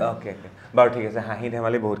আছো যেতিয়া অ'কে বাৰু ঠিক আছে হাঁহি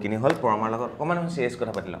ধেমালি বহুতখিনি হ'ল পৰমাৰ লগত অকণমান চিৰিয়াছ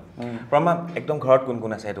কথা পাতি লওঁ পৰমা একদম ঘৰত কোন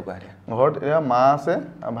কোন আছে সেইটো কোৱা এতিয়া ঘৰত এতিয়া মা আছে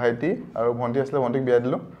ভাইটি আৰু ভণ্টি আছিলে ভণ্টিক বিয়া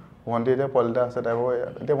দিলোঁ ভণ্টি এতিয়া পোৱালিটা আছে তাই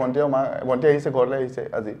এতিয়া ভণ্টি আহিছে ঘৰলৈ আহিছে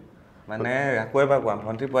আজি মানে আকৌ এবাৰ কোৱা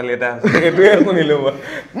ভণ্টিৰ পোৱালি এটা আছে সেইটোৱে শুনিলোঁ মই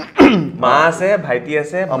মা আছে ভাইটি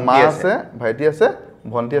আছে মা আছে ভাইটি আছে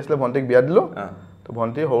ভণ্টি আছিলে ভণ্টিক বিয়া দিলোঁ তো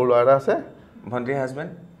ভণ্টিৰ সৰু ল'ৰা এটা আছে ভণ্টিৰ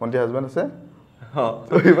হাজবেণ্ড আছে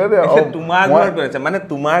তোমাৰ ঘৰত কোন আছে মানে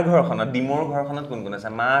তোমাৰ ঘৰখনত ডিমৰ ঘৰখনত কোন কোন আছে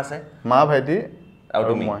মা আছে মা ভাইটি আৰু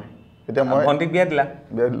তুমি মই এতিয়া মই ভণ্টিক বিয়া দিলা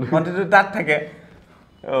ভণ্টিটো তাত থাকে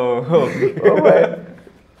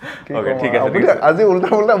ঠিক আছে আজি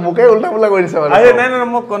উল্টা মোকে উল্টা পুল্টা কৰি দিছে নাই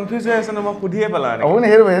মই কনফিউজ হৈ আছো মই সুধিয়ে পেলা আপুনি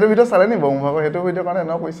সেইটো ভিডিঅ' চালে নি বাৰু মোৰ সেইটো ভিডিঅ'ৰ কাৰণে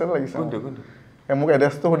এনেকুৱা পইচা লাগিছে মোক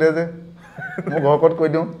এড্ৰেছটো সোধে যে মোক ঘৰ ক'ত কৈ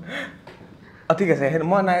দিওঁ ঠিক আছে সেইটো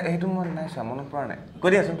মই নাই চোৱা মনত পৰা নাই কৈ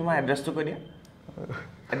দিয়াচোন তোমাৰ এড্ৰেছটো কৈ দিয়া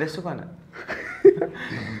এড্ৰেছটো কোৱা নাই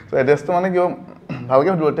এড্ৰেছটো মানে কিয় ভালকৈ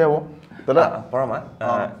সুধিবতে হ'ব দাদা পৰমা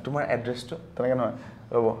তোমাৰ এড্ৰেছটো তেনেকৈ নহয়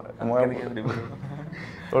ৰ'ব মই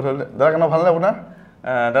দাদা কেনেকুৱা ভালনে আপোনাৰ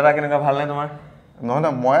দাদা কেনেকুৱা ভালনে তোমাৰ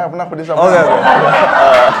নহয় মই আপোনাক সুধিছোঁ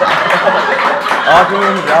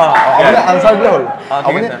আনচাৰ দিলে হ'ল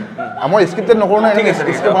আপুনি মই স্ক্ৰিপ্টেড নকৰোঁ নহয়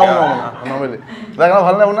স্ক্ৰিপ্ট বনাব নৰ্মেলি দাদা কেনেকুৱা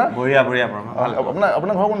ভালনে আপোনাৰ বঢ়িয়া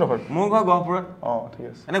আপোনাৰ ঘৰ কোনডোখৰ মোৰ ঘৰ গহপুৰত ঠিক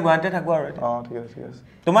আছে এনে গুৱাহাটীতে থাকোঁ আৰু ঠিক আছে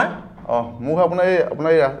তোমাৰ মোৰ ঘৰ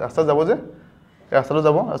আপোনাৰ এই ৰাস্তাত যাব যে এই ৰাস্তাটো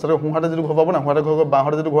যাব ৰাস্তাটো সোঁহাতে যিটো ঘৰ পাব না সোঁহাতে ঘৰ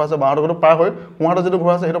বাঁহাতে যিটো ঘৰ আছে বাঁহাতে ঘৰটো পাৰ হৈ সোঁহাতে যিটো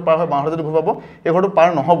ঘৰ আছে সেইটো পাৰ হৈ বাঁহাতে যিটো ঘৰ পাব এই ঘৰটো পাৰ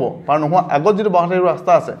নহ'ব পাৰ নোহোৱা আগত যিটো বাঁহাতে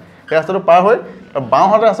ৰাস্তা আছে সেই ৰাস্তাটো পাৰ হৈ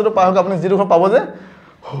বাঁহাতে ৰাস্তাটো পাৰ হৈ আপুনি যিটো ঘৰ পাব যে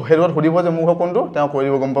সেইটো ঘৰত সুধিব যে মোৰ ঘৰ কোনটো তেওঁ কৈ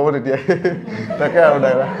দিব গম পাব তেতিয়া তাকে আৰু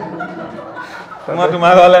দাদা মই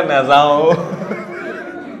তোমাৰ ঘৰলৈ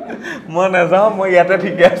নাযাওঁ মই ইয়াতে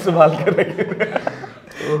ঠিকে আছোঁ ভালকৈ থাকিম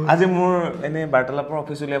আজি মোৰ এনেই বাৰ্তালাপৰ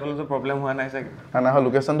অফিচ উলিয়াবলৈতো প্ৰব্লেম হোৱা নাই চাগে নহয়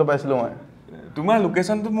লোকেশ্যনটো পাইছিলোঁ মই তোমাৰ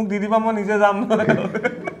লোকেশ্যনটো মোক দি দিবা মই নিজে যাম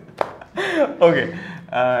অ'কে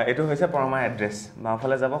এইটো হৈছে পৰমাৰ এড্ৰেছ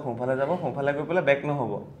বাওঁফালে যাব সোঁফালে গৈ পেলাই বেক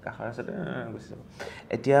নহ'ব কাষৰ ৰাস্তাতে গুচি যাব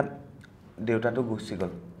এতিয়া দেউতাটো গুচি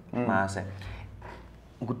গ'ল মা আছে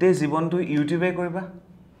গোটেই জীৱনটো ইউটিউবে কৰিবা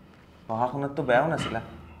পঢ়া শুনাততো বেয়াও নাছিলা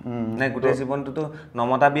নে গোটেই জীৱনটোতো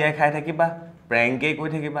নমতা বিয়াই খাই থাকিবা প্ৰেংকেই কৈ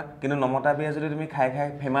থাকিবা কিন্তু নমতা বিয়া যদি তুমি খাই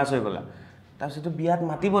ফেমাছ হৈ গ'লা তাৰপিছতো বিয়াত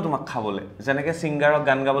মাতিব তোমাক খাবলৈ যেনেকৈ ছিংগাৰক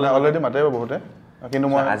গান গাবলৈ অলৰেডি মাতিব বহুতে কিন্তু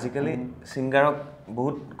মই আজিকালি ছিংগাৰক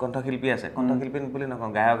বহুত কণ্ঠশিল্পী আছে কণ্ঠশিল্পী বুলি নকওঁ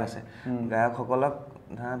গায়ক আছে গায়কসকলক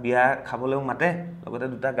ধৰা বিয়া খাবলৈও মাতে লগতে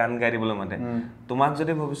দুটা গান গাই দিবলৈ মাতে তোমাক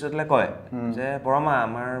যদি ভৱিষ্যতলৈ কয় যে পৰমা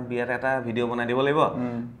আমাৰ বিয়াত এটা ভিডিঅ' বনাই দিব লাগিব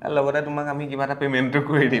লগতে তোমাক আমি কিবা এটা পে'মেণ্টটো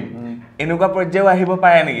কৰি দিম এনেকুৱা পৰ্যায়ও আহিব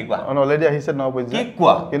পাৰে নেকি কোৱা অলৰেডি আহিছে ন পৰ্যায় কি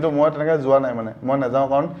কোৱা কিন্তু মই তেনেকৈ যোৱা নাই মানে মই নাযাওঁ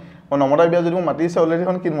কাৰণ মই নমতা বিয়া যদি মোক মাতিছে অলৰেডি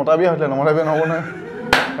এখন কি মতা বিয়া হৈছিলে নমতা বিয়া নহ'ব নহয়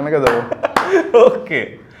কেনেকৈ যাব অ'কে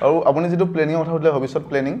আৰু আপুনি যিটো প্লেনিঙৰ কথা সুধিলে ভৱিষ্যত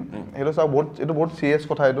প্লেনিং সেইটো চাওক এইটো বহুত চিৰিয়াছ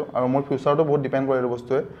কথা এইটো আৰু মোৰ ফিউচাৰটো বহুত ডিপেণ্ড কৰে এইটো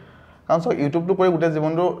বস্তুৱে কাৰণ চাওক ইউটিউবটো কৰি গোটেই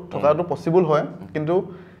জীৱনটো থকাটো পচিবল হয় কিন্তু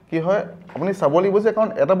কি হয় আপুনি চাব লাগিব যে কাৰণ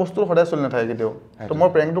এটা বস্তু সদায় চলি নাথাকে কেতিয়াও তো মই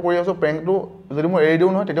প্ৰেংকটো কৰি আছোঁ প্ৰেংকটো যদি মই এৰি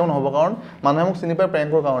দিওঁ নহয় তেতিয়াও নহ'ব কাৰণ মানুহে মোক চিনি পায়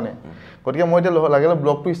প্ৰেংকৰ কাৰণে গতিকে মই এতিয়া লাগিলে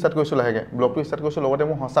ব্লগটো ষ্টাৰ্ট কৰিছোঁ লাহেকৈ ব্লগটো ষ্টাৰ্ট কৰিছোঁ লগতে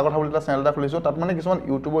মই সঁচা কথা বুলি এটা চেনেল এটা খুলিছোঁ তাত মানে কিছুমান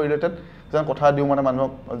ইউটিউবৰ ৰিলেটেড কিছুমান কথা দিওঁ মানে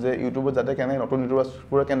মানুহক যে ইউটিউবত যাতে কেনেকৈ নতুন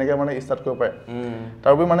ইউটিউবাৰবোৰে কেনেকৈ মানে ষ্টাৰ্ট কৰিব পাৰে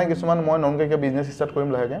তাৰোপৰি মানে কিছুমান মই ননকৈ কিবা বিজনেছ ষ্টাৰ্ট কৰিম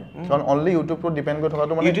লাহেকৈ কাৰণ অনলি ইউটিউবটো ডিপেণ্ড কৰি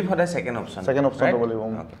থকাটো মানে ইউটিউব সদায় ছেকেণ্ড অপশ্যন হ'ব লাগিব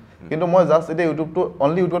কিন্তু মই জাষ্ট এতিয়া ইউটিউবটো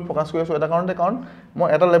অনলি ইউটিউবত ফ'কাছ কৰি আছোঁ এটা কাৰণতে কাৰণ মই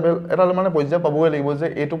এটা মানে পৰ্যায় পাবগৈ লাগিব যে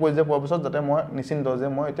এইটো পৰ্যায় পোৱাৰ পিছত যাতে মই নিশ্চিন্ত যে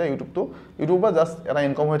মই এতিয়া ইউটিউবৰ পৰা জাষ্ট এটা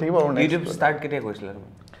ইনকাম হৈ থাকিব আৰু ইউটিউব ষ্টাৰ্ট কেতিয়া কৰিছিলা তুমি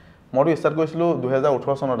মইতো ষ্টাৰ্ট কৰিছিলোঁ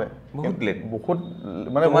 2018 চনতে বহুত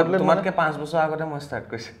মানে তোমাতকৈ 5 বছৰ আগতে মই ষ্টাৰ্ট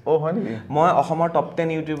কৰিছোঁ হয় নেকি মই অসমৰ টপ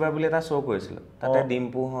 10 ইউটিউবাৰ বুলি এটা শ্ব' কৰিছিলোঁ তাতে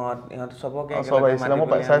ডিম্পুহঁত ইহঁত চবকে চব আহিছিলে মই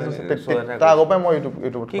চাইছোঁ তাৰ আগৰ পৰাই মই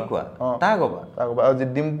ইউটিউবত কি কোৱা তাৰ আগৰ পৰা আৰু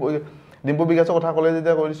ডিম্পু বিকাশৰ কথা ক'লে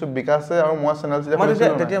যেতিয়া কৈ দিছোঁ বিকাশে আৰু মই চেনেল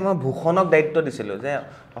তেতিয়া মই ভূষণক দায়িত্ব দিছিলোঁ যে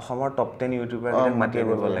অসমৰ টপ 10 ইউটিউবাৰ মাতি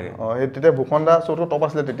আনিব লাগে সেই তেতিয়া ভূষণ দা শ্ব'টো টপ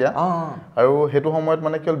আছিলে তেতিয়া আৰু সেইটো সময়ত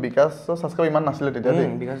মানে কি হ'ল বিকাশৰ ছাবস্ক্ৰাইবাৰ ইমান নাছিলে তেতিয়া দেই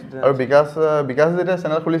আৰু বিকাশ যেতিয়া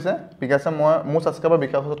চেনেল খুলিছে বিকাশে মোৰ ছাবস্ক্ৰাইবাৰ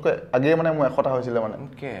বিকাশতকৈ আগেয়ে মানে মোৰ 100টা হৈছিলে মানে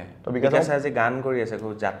তো বিকাশে আজি গান কৰি আছে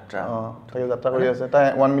যাত্ৰা তাকে যাত্ৰা কৰি আছে তাই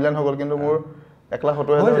 1 মিলিয়ন হৈ গ'ল কিন্তু মোৰ 1,70,000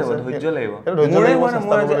 ধৈৰ্য লাগিব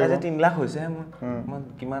আজি 3 লাখ হৈছে মই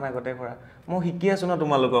কিমান আগতে কৰা মই শিকি আছো ন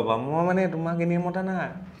তোমালোকৰ পৰা মই মানে তোমাক এনেই মতা নাই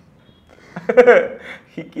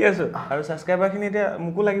শিকি আছো আৰু ছাবস্ক্ৰাইবাৰখিনি এতিয়া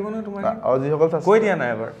মোকো লাগিব নহয় তোমাক আৰু যিসকল কৈ দিয়া নাই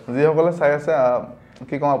এবাৰ যিসকলে চাই আছে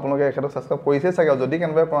কি কওঁ আপোনালোকে এখেতক ছাবস্ক্ৰাইব কৰিছে চাগে যদি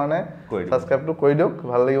কেনেবাকৈ কৰা নাই ছাবস্ক্ৰাইবটো কৰি দিয়ক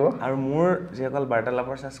ভাল লাগিব আৰু মোৰ যিসকল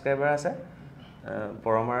বাৰ্তালাপৰ ছাবস্ক্ৰাইবাৰ আছে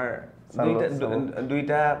পৰমাৰ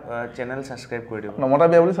দুইটা চেনেল ছাবস্ক্ৰাইব কৰি দিব নমতা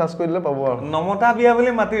বিয়া বুলি ছাৰ্চ কৰি দিলে পাব আৰু নমতা বিয়া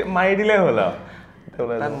বুলি মাৰি দিলে হ'ল আৰু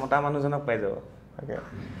তাত মতা মানুহজনক পাই যাব তাকে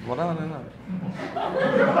মতা মানুহ ন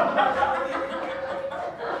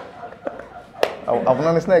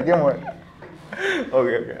আপোনাৰ নিচিনা একে মই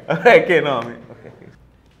একে ন আমি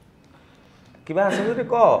কিবা আছে যদি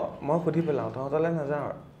ক মই সুধি পেলাওঁ তহঁতলৈ নাযাওঁ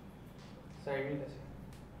আৰু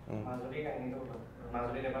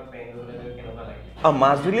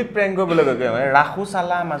মাজুলীত প্ৰেংক কৰিবলৈ গৈ ৰাখো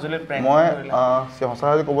চালা মাজুলীত প্ৰেংক মই সঁচা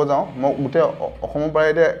যদি ক'ব যাওঁ মই গোটেই অসমৰ পৰা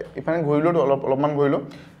এতিয়া ইফালে ঘূৰিলোঁ অলপমান ঘূৰিলোঁ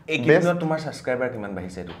এইকেইদিনত তোমাৰ ছাবস্ক্ৰাইবাৰ কিমান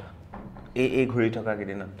বাঢ়িছে এইটো এই ঘূৰি থকা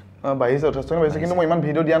কেইদিনত বাঢ়িছে যথেষ্টখিনি বাঢ়িছে কিন্তু মই ইমান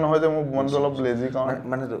ভিডিঅ' দিয়া নহয় যে মোৰ মনটো অলপ লেজি কাৰণ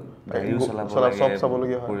মানে চব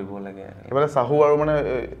চাবলগীয়া হয় কৰিব লাগে এইফালে চাহু আৰু মানে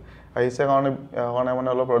আহিছে কাৰণে মানে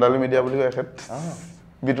অলপ ৰদালি মিডিয়া বুলি কয় এখেত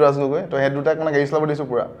বিটুৰাজ গগৈ তো সেই দুটাক মানে গাড়ী চলাব দিছোঁ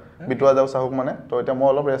পুৰা বিটুৰা যাওঁ চাহুক মানে তো এতিয়া মই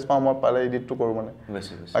অলপ ৰেষ্ট পাওঁ মই পালে এডিটটো কৰোঁ মানে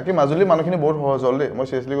বাকী মাজুলী মানুহখিনি বহুত সহজ হ'ল দেই মই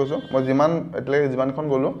চিৰিয়াছলি কৈছোঁ মই এতিয়ালৈকে যিমানখন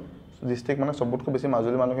গ'লোঁ ডিষ্ট্ৰিক্ট মানে চবতকৈ বেছি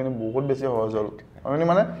মাজুলী মানুহখিনি বহুত বেছি সহজ হ'ল মানুহখিনি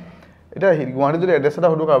মানে এতিয়া গুৱাহাটীত যদি এড্ৰেছ এটা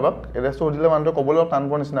সুধোঁ কাৰোবাক এড্ৰেছটো সুধিলে মানুহটোৱে ক'বলৈ অলপ টান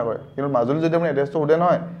পোৱাৰ নিচিনা কৰে কিন্তু মাজুলী যদি আপুনি এড্ৰেছটো সোধে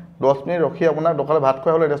নহয় 10 মিনিট ৰখি আপোনাক দোকানে ভাত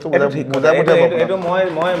খুৱাই হ'লে এড্ৰেছটো বুজাই এইটো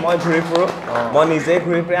মই ঘূৰি ফুৰোঁ মই নিজে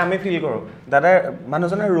ঘূৰি ফুৰি আমি ফিল কৰোঁ দাদাৰ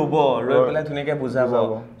মানুহজনে ৰ'ব ৰৈ পেলাই ধুনীয়াকৈ বুজাব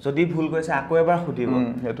যদি ভুল কৰিছে আকৌ এবাৰ সুধিব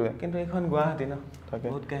সেইটোৱে কিন্তু এইখন গুৱাহাটী ন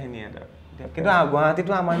বহুত কাহিনী এটা কিন্তু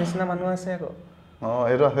গুৱাহাটীতো আমাৰ নিচিনা মানুহ আছে আকৌ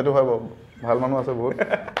সেইটো হয় বাৰু ভাল মানুহ আছে বহুত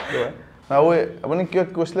আৰু আপুনি কিবা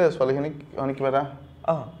কৈছিলে ছোৱালীখিনিক কিবা এটা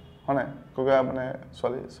হয় নাই কিবা মানে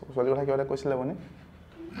ছোৱালীৰ কথা কিবা এটা কৈছিলে আপুনি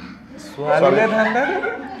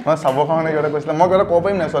মই চাবৰ কাৰণে কিবা এটা কৈছিলে মই কিবা এটা ক'ব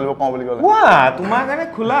পাৰিম নাই ছোৱালীবোৰ কওঁ বুলি ক'লে তোমাৰ কাৰণে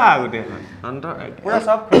খোলা গোটেইখন পুৰা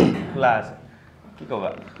চব খোলা আছে কি ক'বা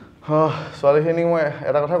ছোৱালীখিনিক মই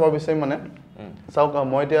এটা কথা ক'ব বিচাৰিম মানে চাওক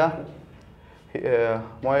মই এতিয়া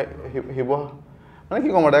মানে কি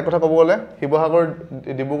ক'ম আৰু এক কথা ক'ব গ'লে শিৱসাগৰ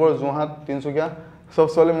ডিব্ৰুগড় যোৰহাট তিনিচুকীয়া চব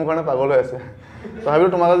ছোৱালী মোৰ কাৰণে পাগল হৈ আছে তথাপিও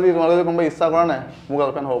তোমালোকে যদি কোনোবাই ইচ্ছা কৰা নাই মোৰ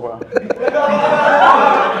গাৰ্লফ্ৰেণ্ড হ'ব পৰা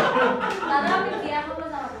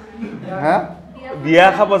হা বিয়া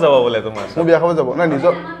খাব যাব বোলে তোমাৰ মোৰ বিয়া খাব যাব নাই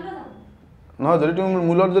নিজৰ নহয় যদি তুমি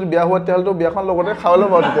মোৰ লগত যদি বিয়া হোৱা তেতিয়াহ'লেতো বিয়াখন লগতে খাব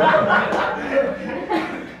ল'ব তেতিয়া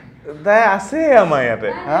তাই আছে আমাৰ ইয়াতে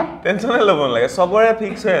হা টেনশ্যনে ল'ব নালাগে চবৰে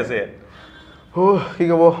ফিক্স হৈ আছে কি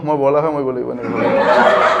ক'ব মই বলা হৈ মৰিব লাগিব এনেকৈ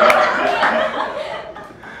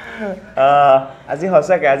আজি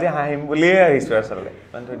সঁচাকৈ আজি হাঁহিম বুলিয়ে আহিছোঁ আচলতে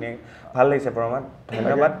ইমান ধুনীয়াকৈ ভাল লাগিছে পৰমাক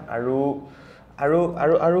ধন্যবাদ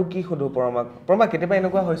আৰু কি সুধোঁ পৰমাক কেতিয়াবা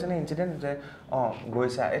এনেকুৱা হৈছেনে ইনচিডেণ্ট যে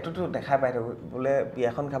গৈছা এইটোতো দেখাই পাই থাকোঁ বোলে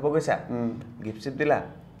বিয়াখন খাব গৈছা গিফ্ট চিফ্ট দিলা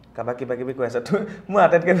কাৰোবাক কিবা কিবি কৈ আছা মোৰ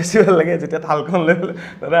আটাইতকৈ বেছি ভাল লাগে যেতিয়া থালখন লৈ পেলাই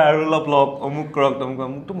দাদা আৰু অলপ লওক অমুক কৰক তমুক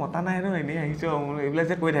কৰক মোকতো মতা নাই ন এনেই আহিছোঁ এইবিলাক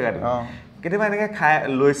যে কৈ থাকা তুমি কেতিয়াবা এনেকৈ খাই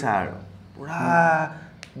লৈছা আৰু পূৰা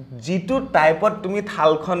যিটো টাইপত তুমি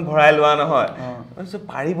থালখন ভৰাই লোৱা নহয়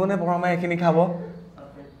পাৰিবনে পৰমাই এইখিনি খাব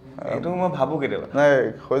এইটো মই ভাবোঁ কেতিয়াবা নাই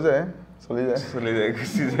হৈ যায় চলি যায়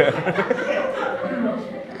গুচি যায়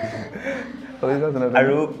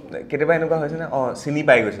আৰু কেতিয়াবা এনেকুৱা হৈছে নে চিনি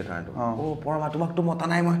পাই গৈছে ধৰাটো পৰমা তোমাকতো মতা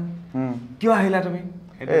নাই মই কিয় আহিলা তুমি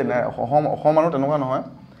এই নাই অসম মানুহ তেনেকুৱা নহয়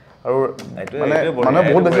আৰু মানে মানুহে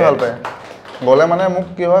বহুত বেছি ভাল পায় গ'লে মানে মোক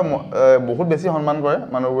কি হয় বহুত বেছি সন্মান কৰে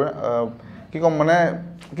মানুহবোৰে কি ক'ম মানে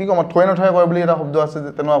কি ক'ম থৈ নথৈ কৰে বুলি এটা শব্দ আছে যে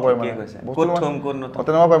তেনেকুৱা কৰে মানে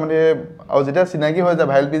তেনেকুৱা কৰে মানে আৰু যেতিয়া চিনাকি হৈ যায়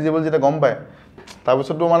ভাইল পিজিবল যেতিয়া গম পায়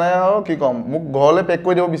তাৰপিছততো মানে আৰু কি ক'ম মোক ঘৰলৈ পেক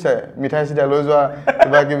কৰি দিব বিচাৰে মিঠাই চিঠাই লৈ যোৱা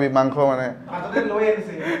কিবা কিবি মাংস মানে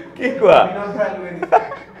কি কোৱা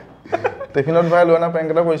টিফিনত ভৰাই লৈ অনা প্ৰেংক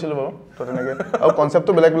এটা কৰিছিলোঁ বাৰু তো তেনেকৈ আৰু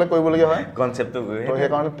কনচেপ্টটো বেলেগ বেলেগ কৰিবলগীয়া হয় কনচেপ্টটো তো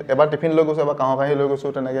সেইকাৰণে এবাৰ টিফিন লৈ গৈছোঁ এবাৰ কাঁহৰ কাঁহী লৈ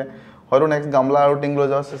গৈছোঁ তেনেকৈ হয়তো নেক্সট গামলা আৰু টিং লৈ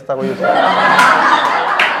যোৱাৰ চেষ্টা কৰি আছোঁ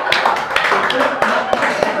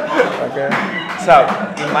তাকে চাওক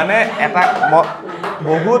মানে এটা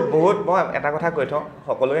বহুত মই এটা কথা কৈ থওঁ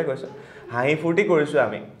সকলোকে কৈছোঁ হাঁহি ফূৰ্তি কৰিছোঁ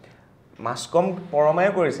আমি মাছ কম পৰমাই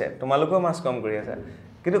কৰিছে তোমালোকেও মাছ কম কৰি আছে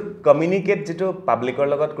কিন্তু কমিউনিকেট যিটো পাব্লিকৰ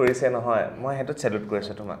লগত কৰিছে নহয় মই সেইটোত চেলুট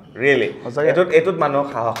কৰিছোঁ তোমাক ৰিয়েলি এইটোত মানুহক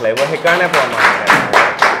সাহস লাগিব সেইকাৰণে পৰমা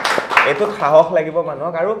এইটোত সাহস লাগিব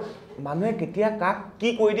মানুহক আৰু মানুহে কেতিয়া কাক কি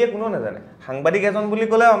কৈ দিয়ে কোনো নাজানে সাংবাদিক এজন বুলি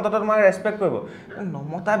ক'লে অন্ততঃ তোমাক ৰেচপেক্ট কৰিব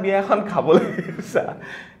নমতা বিয়া এখন খাবলৈ গৈছা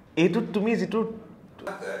এইটোত তুমি যিটো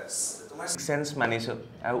সেন্স মানিছোঁ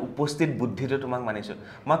আৰু উপস্থিত বুদ্ধিটো তোমাক মানিছোঁ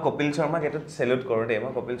মই কপিল শৰ্মাক এইটোত চেলুট কৰোঁ দেই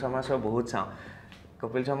মই কপিল শৰ্মাৰ শ্ব' বহুত চাওঁ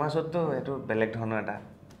কপিল শৰ্মাৰ শ্ব'ততো এইটো বেলেগ ধৰণৰ এটা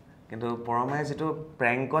কিন্তু পৰমাই যিটো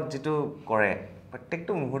প্ৰেংকত যিটো কৰে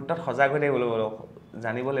প্ৰত্যেকটো মুহূৰ্তত সজাগ হৈ থাকিব লাগিব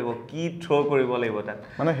জানিব লাগিব কি থ্ৰ' কৰিব লাগিব তাত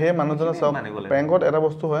মানে সেই মানুহজনে চব প্ৰেংকত এটা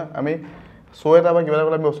বস্তু হয় আমি শ্ব' এটা বা কিবা এটা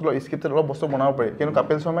আমি বস্তু স্ক্ৰিপ্টেড অলপ বস্তু বনাব পাৰি কিন্তু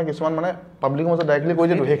কপিল শৰ্মাই কিছুমান মানে পাব্লিকৰ মাজত ডাইৰেক্টলি কৈ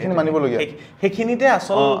দিয়েতো সেইখিনি মানিবলগীয়া সেইখিনিতে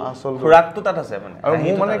আচল খুৰাকটো তাত আছে মানে আৰু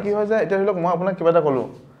মোৰ মানে কি হয় যে এতিয়া ধৰি লওক মই আপোনাক কিবা এটা ক'লোঁ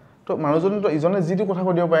তো মানুহজনেতো ইজনে যিটো কথা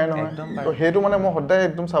কৈ দিব পাৰে নহয় তো সেইটো মানে মই সদায়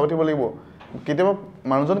একদম চাই উঠিব লাগিব কেতিয়াবা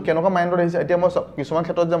মানুহজন কেনেকুৱা মাইণ্ডত আহিছে এতিয়া মই কিছুমান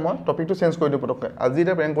ক্ষেত্ৰত যে মই টপিকটো চেঞ্জ কৰি দিওঁ পটককৈ আজি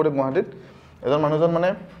এতিয়া প্ৰেংক কৰোঁ গুৱাহাটীত এজন মানুহজন মানে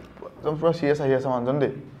একদম পুৰা চিৰিয়াছ আহি আছে মানুহজন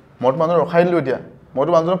দেই মইতো মানুহজন ৰখাই দিলোঁ এতিয়া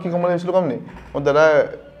মইতো মানুহজনক কি ক'ম বুলি ভাবিছিলোঁ কম নি মোৰ দাদা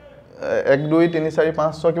 1 2 3 4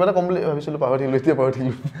 5 6 কিবা এটা ক'ম বুলি ভাবিছিলোঁ পাহৰি থাকিলোঁ এতিয়া পাহৰি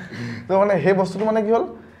থাকিলোঁ তো মানে সেই বস্তুটো মানে কি হ'ল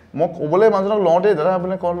মই ক'বলৈ মানুহজনক লওঁতে দাদা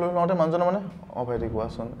আপুনি কল লৈ লওঁতে মানুহজনে মানে ভাইটি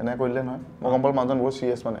কোৱাচোন এনেকৈ কৰিলে নহয় মই গম পালোঁ মানুহজন বহুত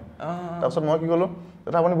চিৰিয়াছ মানে তাৰপিছত মই কি ক'লোঁ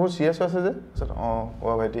দাদা আপুনি বহুত চিৰিয়াছ হৈ আছে যে তাৰপিছত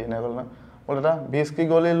ভাইটি এনেকৈ ক'লে না মই দাদা 20 কি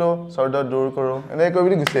গলিলোঁ চৰ্দাৰ দূৰ কৰোঁ এনেকৈ কৰি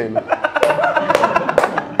পিনি গুচি আহিলোঁ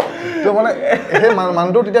তো মানে সেই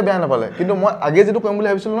মানুহটো তেতিয়া বেয়া নাপালে কিন্তু মই আগে যিটো কৰিম বুলি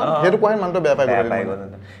ভাবিছিলোঁ ন সেইটো কোৱাহে মানুহটো বেয়া পাই গ'ল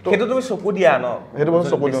সেইটো তুমি চকু দিয়া ন সেইটো বস্তু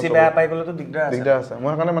চকু বেছি বেয়া পাই গ'লেতো দিগদাৰ আছে মই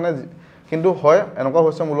সেইকাৰণে মানে কিন্তু হয় এনেকুৱা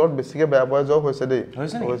হৈছে মোৰ লগত বেছিকৈ বেয়া পোৱা যোৱা হৈছে দেই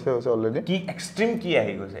হৈছে অলৰেডি কি এক্সট্ৰিম কি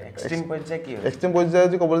আহি গৈছে এক্সট্ৰিম পৰ্যায় কি হৈছে এক্সট্ৰিম পৰ্যায়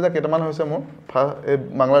যদি ক'বলৈ যায় কেইটামান হৈছে মোৰ এই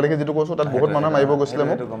বাংলাদেশী যিটো কৈছোঁ তাত বহুত মানুহে মাৰিব গৈছিলে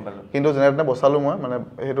মোক কিন্তু যেনে তেনে বচালোঁ মই মানে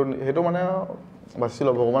সেইটো মানে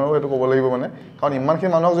বাচিলোঁ ভগৱানৰো সেইটো ক'ব লাগিব মানে কাৰণ ইমানখিনি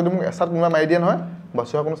মানুহক যদি মোক এচাত কোনোবাই মাৰি দিয়ে নহয়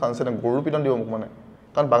বাচি হোৱা কোনো চান্সে নাই গৰু পিটন দিব মোক মানে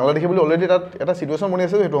কাৰণ বাংলাদেশী বুলি অলৰেডি তাত এটা চিটুৱেশ্যন বনি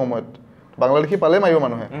আছে সেইটো সময়ত বাংলাদেশী পালে মাৰিব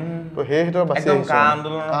মানুহে তো সেইটো বাচি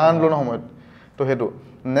আন্দোলনৰ সময়ত তো সেইটো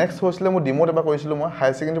নেক্সট হৈছিলে মোৰ ডিমোট এবাৰ কৰিছিলোঁ মই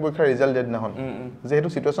হায়াৰ ছেকেণ্ডেৰী পৰীক্ষাৰ ৰিজাল্ট দিয়া দিনাখন যে সেইটো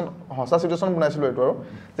চিটুৱেশ্যন সঁচা চিটুৱেশ্যন বনাইছিলোঁ এইটো আৰু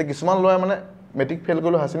যে কিছুমান ল'ৰাই মানে মেট্ৰিক ফেইল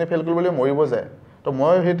কৰিলোঁ হায়াৰ ছেকেণ্ডেৰী ফেইল কৰিবলৈ মৰিব যায় তো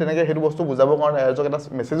মই সেই তেনেকৈ সেইটো বস্তু বুজাবৰ কাৰণে ৰাইজক এটা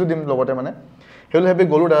মেছেজো দিম লগতে মানে সেইবুলি ভাবি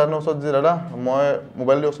গ'লোঁ দাদাজনৰ ওচৰত যে দাদা মই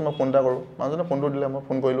মোবাইল দিয়কচোন মই ফোন এটা কৰোঁ মানুহজনে ফোনটো দিলে মই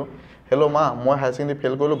ফোন কৰিলোঁ হেল্ল' মা মই হায়াৰ ছেকেণ্ডেৰী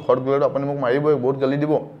ফেইল কৰিলোঁ ঘৰত গ'লেতো আপুনি মোক মাৰিবই বহুত গালি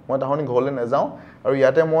দিব মই তাহানি ঘৰলৈ নাযাওঁ আৰু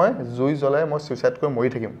ইয়াতে মই জুই জ্বলাই মই ছুইচাইড কৰি মৰি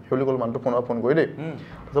থাকিম সেইবুলি ক'লোঁ মানুহটো ফোন কৰি দেই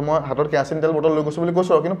তাৰপিছত মই হাতত কেৰাচিন তেল বটল লৈ গৈছোঁ বুলি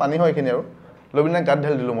কৈছোঁ আৰু কিন্তু পানী হয় এইখিনি আৰু লৈ পিনে গাত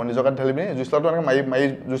ঢালি দিলোঁ মই নিজৰ গাত ঢালি পিনি জুইচলাটো এনেকৈ মাৰি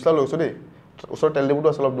জুইচলা লৈছোঁ দেই ওচৰত তেল ডিপুটো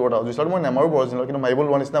আছে অলপ দূৰত আৰু জুইচলাটো মই নেমাৰোঁ অৰিজিনেল কিন্তু মাৰিব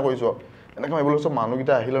লোৱা নিচিনা কৰিছোঁ আৰু এনেকৈ মাৰিব লৈছোঁ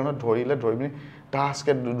মানুহকেইটা আহিলে নহয় ধৰি পিনি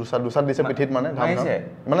ডাচকৈ দুচাত দিছে পিঠিত মানে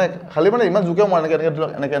মানে খালি মানে ইমান জোকে মই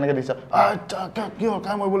এনেকৈ দিছে কি হ'ল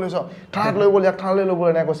কাই মৰিব লৈছ থানাত লৈ গ'ল ইয়াক থানালৈ লৈ গ'ল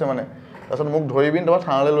এনেকৈ কৈছে মানে তাৰপিছত মোক ধৰি পিনি তাৰপৰা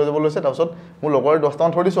থানালৈ লৈ যাব লৈছে তাৰপিছত মোৰ লগৰ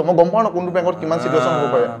 10টামান থৈ দিছোঁ মই গম পাওঁ ন কোনটো বেংকত কিমান চিটুৱেশ্যন হ'ব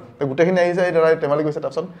পাৰে গোটেইখিনি আহিছে এই দাদা ধেমালি গৈছে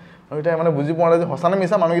তাৰপিছত মানুহকেইটাই মানে বুজি পোৱা নাই যে সঁচানে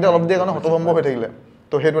মিছা মানুহকেইটা অলপ দিয়ে কাৰণে হতভম্ব হৈ থাকিলে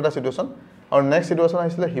তো সেইটো এটা চিটুৱেশ্যন আৰু নেক্সট চিটুৱেশ্যন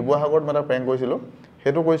আহিছিলে শিৱসাগৰত মই এটা প্ৰেংক কৰিছিলোঁ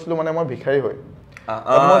সেইটো কৰিছিলোঁ মানে মই ভিক্ষাৰী হৈ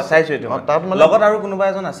তাত মানে লগত আৰু কোনোবা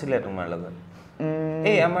এজন আছিলে তোমাৰ লগত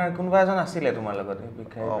এই আমাৰ কোনোবা এজন আছিলে তোমাৰ লগত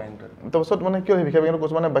ভিক্ষাৰী প্ৰেংকটোত তাৰপিছত মানে কিয় সেই ভিক্ষাৰী প্ৰেংকটো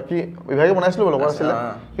কৈছোঁ মানে বাকী বিভাগে বনাইছিলোঁ লগৰ আছিলে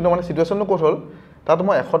কিন্তু মানে চিটুৱেশ্যনটো ক'ত হ'ল তাত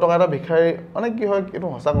মই 100 টকা এটা ভিক্ষাৰী মানে কি হয় এইটো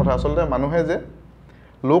সঁচা কথা আচলতে মানুহে যে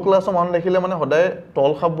ল' ক্লাছৰ মানুহ দেখিলে মানে সদায়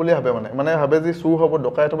তল খাপ বুলি ভাবে মানে ভাবে যে চুৰ হ'ব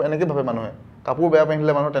ডকাইত হ'ব এনেকৈ ভাবে মানুহে কাপোৰ বেয়া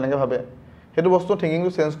পিন্ধিলে মানুহ তেনেকৈ ভাবে সেইটো বস্তু থিংকিংটো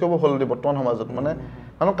চেঞ্জ কৰিব হ'ল বৰ্তমান সমাজত মানে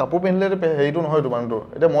মানুহ কাপোৰ পিন্ধিলে হেৰিটো নহয়তো মানুহটো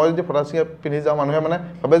এতিয়া মই যদি ফটা চিঙা পিন্ধি যাওঁ মানুহে মানে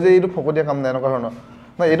ভাবে যে এইটো ফকতীয়া কাম নাই এনেকুৱা ধৰণৰ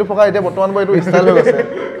নাই এইটো ফকা এতিয়া বৰ্তমান এইটো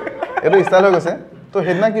ষ্টাইল হৈ গৈছে তো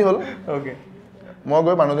সেইদিনা কি হ'ল মই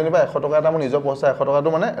গৈ মানুহজনীৰ পৰা 100 টকা এটা মোৰ নিজৰ পইচা 100 টকাটো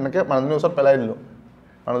মানে এনেকৈ মানুহজনীৰ ওচৰত পেলাই দিলোঁ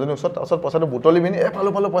মানুহজনীৰ ওচৰত তাৰপিছত পইচাটো বুটলি পিনি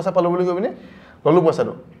পালোঁ পইচা পালোঁ বুলি কৈ পিনি ল'লোঁ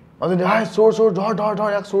পইচাটো মানুহজনী হাই চোৰ ধৰ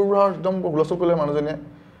ইয়াক চোৰ ধৰ একদম হুলস্থুল কৰিলে মানুহজনীয়ে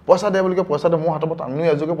পইচা দে বুলি কৈ পইচাটো মোৰ হাতৰ পৰা টানি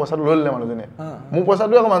এযোৰকৈ পইচাটো লৈ ল'লে মানুহজনীয়ে মোৰ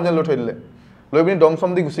পইচাটোৱে আকৌ মানুহজনী লৈ থৈ দিলে লৈ পিনি দম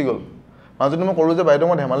চম দি গুচি গ'ল মানুহজনী মই ক'লোঁ যে বাইদেউ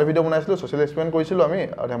মই ধেমালি ভিডিঅ' বনাইছিলোঁ ছ'চিয়েল এক্সপেৰিমেণ্ট কৰিছিলোঁ আমি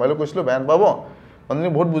আৰু ধেমালিও কৰিছিলোঁ বেয়া নাপাব মানুহজনী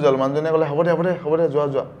বহুত বুজালোঁ মানুহজনীয়ে ক'লে হ'ব দে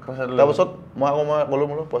যোৱা তাৰপাছত মই ক'লোঁ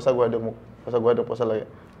বোলো পইচা ঘূৰাই দিয়ক মোক পইচা লাগে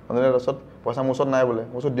মানুহজনীয়ে তাৰপাছত পইচা মোৰ ওচৰত নাই বোলে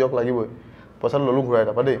মোৰ ওচৰত দিয়ক লাগিবই পইচাটো ল'লোঁ ঘূৰাই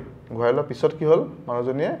তাৰপৰা দেই ঘূৰাই লোৱাৰ পিছত কি হ'ল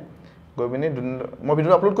মানুহজনীয়ে গৈ পিনি মই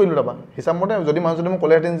ভিডিঅ'টো আপলোড কৰিলোঁ তাৰপৰা হিচাপ মতে যদি মানুহজনী মোক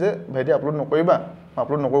ক'লেহেঁতেন যে ভাইটি আপলোড নকৰিবা মই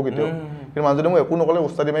আপলোড নকৰোঁ কেতিয়াও কিন্তু মানুহজনী মোক একো নক'লে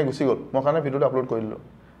উস্তাদি মাৰি গুচি গ'ল মই কাৰণে ভিডিঅ'টো আপলোড কৰি দিলোঁ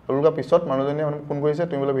আপলোড কৰাৰ পিছত মানুহজনীয়ে ফোন কৰিছে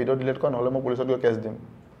তুমি বোলে ভিডিঅ' ডিলিট কৰা নহ'লে মই পুলিচত গৈ কেছ দিম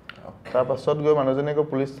তাৰপাছত গৈ মানুহজনীয়ে গৈ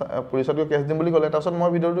পুলিচত গৈ কেছ দিম বুলি ক'লে তাৰপাছত মই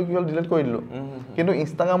ভিডিঅ'টো কি হ'ল ডিলিট কৰি দিলোঁ কিন্তু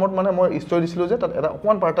ইনষ্টাগ্ৰামত মানে মই ষ্টৰি দিছিলোঁ যে তাত এটা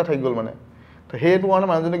অকণমান বাৰ্তা থাকি গ'ল মানে তো সেইটো কাৰণে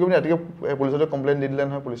মানুহজনী গৈ পিনি ৰাতিকৈ পুলিচতে কমপ্লেইন দি দিলে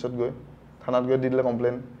নহয় পুলিচত গৈ থানাত গৈ দি দিলে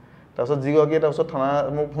কমপ্লেইন তাৰপিছত যিগৰাকীয়ে তাৰপিছত থানা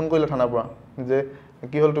মোক ফোন কৰিলে থানাৰ পৰা যে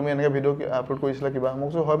কি হ'ল তুমি এনেকৈ ভিডিঅ' আপলোড কৰিছিলা কিবা মই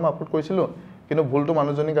কৈছোঁ হয় মই আপলোড কৰিছিলোঁ কিন্তু ভুলটো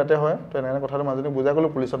মানুহজনী গাতে হয় তো এনেকৈ কথাটো মানুহজনী বুজাই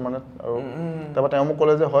ক'লোঁ পুলিচত মানে আৰু তাৰপৰা তেওঁ মোক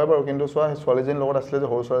ক'লে যে হয় বাৰু কিন্তু চোৱা ছোৱালীজনীৰ লগত আছিলে যে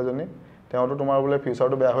সৰু ছোৱালীজনী তেওঁতো তোমাৰ বোলে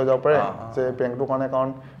ফিউচাৰটো বেয়া হৈ যাব পাৰে যে প্ৰেংকটোৰ কাৰণে কাৰণ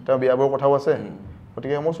তেওঁ বিয়া বাৰু কথাও আছে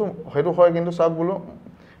গতিকে মই কৈছোঁ সেইটো হয় কিন্তু চাওক বোলো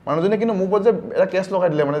মানুহজনী কিন্তু মোৰ ওপৰত যে এটা কেছ লগাই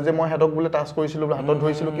দিলে মানে যে মই সিহঁতক বোলে টাচ কৰিছিলোঁ বোলে হাতত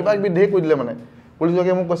ধৰিছিলোঁ কিবা কিবি ঢেৰ কৰি দিলে মানে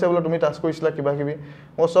পুলিচকে মোক কৈছে বোলে তুমি টাচ কৰিছিলা কিবা কিবি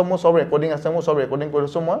মোৰ চব ৰেকৰ্ডিং আছে মই চব ৰেকৰ্ডিং কৰি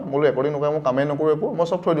থৈছোঁ মই বোলো ৰেকৰ্ডিং নকৰে মই কামেই নকৰোঁ একো মই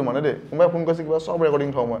চব থৈ দিওঁ মানে দেই কোনোবাই ফোন কৰিছে কিবা চব ৰেকৰ্ডিং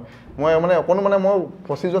থওঁ মই মানে অকণো মানে মই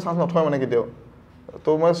ফচি যোৱা চান্স নথয় মানে কেতিয়াও তো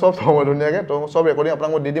মই চব থওঁ মই ধুনীয়াকৈ তো চব ৰেকৰ্ডিং আপোনাক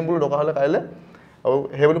মই দি দিম বোলো দৰকাৰ হ'লে কাইলৈ আৰু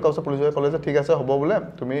সেই বুলি কৈছে পুলিচে ক'লে যে ঠিক আছে হ'ব বোলে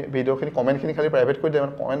তুমি ভিডিঅ'খিনি কমেণ্টখিনি খালি প্ৰাইভেট কৰি দিয়া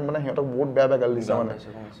মানে কমেণ্ট মানে সিহঁতক বহুত বেয়া গালি দিছে মানে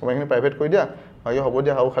কমেণ্টখিনি প্ৰাইভেট কৰি দিয়া বাকী হ'ব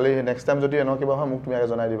দিয়া আৰু খালি নেক্সট টাইম যদি এনেকুৱা কিবা হয় মোক তুমি আগে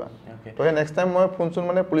জনাই দিবা তো সেই নেক্সট টাইম মই ফোন চোন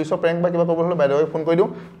মানে পুলিচৰ প্ৰেংক বা কিবা ক'বলৈ হ'লে বাইদেউকে ফোন কৰি দিওঁ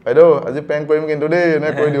বাইদেউ আজি প্ৰেংক কৰিম কিন্তু দেই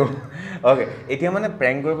এনেকৈ কৈ দিওঁ অ'কে এতিয়া মানে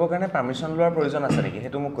প্ৰেংক কৰিবৰ কাৰণে পাৰ্মিশ্যন লোৱাৰ প্ৰয়োজন আছে নেকি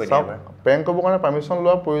সেইটো মোক কৈ দিয়ক প্ৰেংক কৰিবৰ কাৰণে পাৰ্মিশ্যন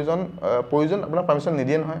লোৱাৰ প্ৰয়োজন আপোনাক পাৰ্মিশ্যন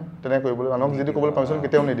নিদিয়ে নহয় তেনেকৈ কৰিবলৈ মানুহক যদি ক'বলৈ পাৰ্মিশ্যন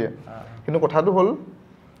কেতিয়াও নিদিয়ে কিন্তু কথাটো হ'ল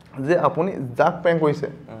যে আপুনি যাক প্ৰেংক কৰিছে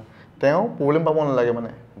তেওঁ প্ৰব্লেম পাব নালাগে মানে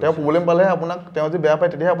তেওঁ প্ৰব্লেম পালেহে আপোনাক তেওঁ যদি বেয়া পায়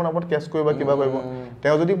তেতিয়াহে আপোনাৰ ওপৰত কেছ কৰিব কিবা কৰিব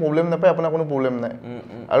তেওঁ যদি প্ৰব্লেম নাপায় আপোনাৰ কোনো প্ৰব্লেম নাই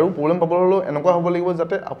আৰু প্ৰব্লেম পাবলৈ হ'লেও এনেকুৱা হ'ব লাগিব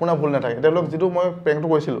যাতে আপোনাৰ ভুল নাথাকে তেওঁলোক যিটো মই প্ৰেংকটো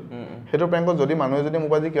কৰিছিলোঁ সেইটো প্ৰেংকত যদি মানুহে যদি মোৰ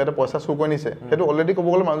পৰা যদি কিবা এটা পইচা চুৰ কৰি নিছে সেইটো অলৰেডি ক'ব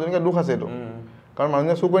গ'লে মানুহজনীকে দুখ আছে এইটো কাৰণ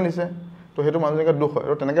মানুহজনীয়ে চুৰ কৰি নিছে তো সেইটো মানুহজনীকে দুখ হয়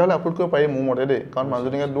আৰু তেনেকৈ হ'লে আপলোড কৰিব পাৰি মোৰ মতে দেই কাৰণ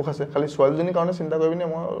মানুহজনীকে দুখ আছে খালি ছোৱালীজনীৰ কাৰণে চিন্তা কৰি পিনে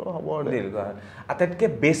মই হ'ব আৰু আটাইতকৈ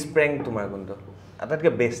বেষ্ট প্ৰেংক তোমাৰ কোনটো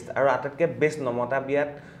আটাইতকৈ বেষ্ট আৰু আটাইতকৈ বেষ্ট নমতা বিয়াত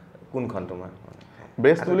কোনখন তোমাৰ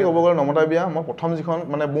বেষ্ট বুলি ক'ব গ'লে নমতা বিয়া মই প্ৰথম যিখন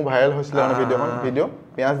মানে মোৰ ভাইৰেল হৈছিলে মানে ভিডিঅ'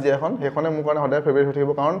 পিঁয়াজ দিয়া এখন সেইখনে মোৰ কাৰণে সদায় ফেভৰেট হৈ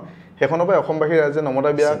থাকিব কাৰণ সেইখনৰ পৰাই অসমবাসী ৰাইজে নমতা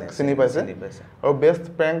বিয়া চিনি পাইছে আৰু বেষ্ট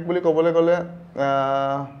প্ৰেংক বুলি ক'বলৈ গ'লে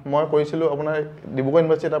মই কৰিছিলোঁ আপোনাৰ ডিব্ৰুগড়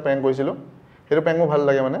ইউনিভাৰ্চিটি এটা প্ৰেংক কৰিছিলোঁ সেইটো প্ৰেংক মোৰ ভাল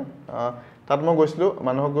লাগে মানে তাত মই গৈছিলোঁ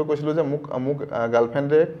মানুহক গৈ কৈছিলোঁ যে মোক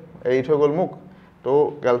গাৰ্লফ্ৰেণ্ডে এৰি থৈ গ'ল মোক তো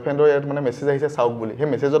গাৰ্লফ্ৰেণ্ডৰ ইয়াত মানে মেছেজ আহিছে চাওক বুলি সেই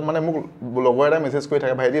মেছেজত মানে মোক লগৰ এটা মেছেজ কৰি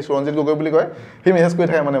থাকে ভাইটি সুৰঞ্জিত গগৈ বুলি কয় সি মেছেজ কৰি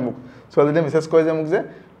থাকে মানে মোক ছোৱালীজনীয়ে মেছেজ কৰে যে মোক যে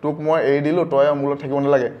তোক মই এৰি দিলোঁ তই মোৰ লগত থাকিব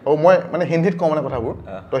নালাগে আৰু মই মানে হিন্দীত কওঁ মানে কথাবোৰ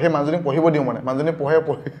তো সেই মানুহজনীক পঢ়িব দিওঁ মানে মানুহজনী পঢ়ি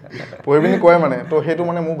পিনি কয় মানে তো সেইটো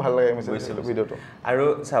মানে মোৰ ভাল লাগে মেছেজ ভিডিঅ'টো আৰু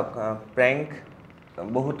চাওক প্ৰেংক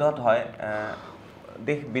বহুতত হয়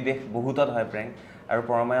দেশ বিদেশ বহুতত হয় প্ৰেংক আৰু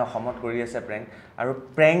পৰমাই অসমত কৰি আছে প্ৰেংক আৰু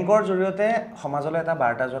প্ৰেংকৰ জৰিয়তে সমাজলৈ এটা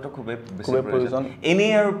বাৰ্তা যোৱাটো খুবেই বেছি প্ৰয়োজন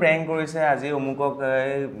এনেই আৰু প্ৰেংক কৰিছে আজি অমুকক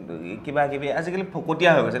কিবা কিবি আজিকালি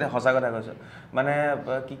ফকতীয়া হৈ গৈছে দেই সঁচা কথা কৈছোঁ মানে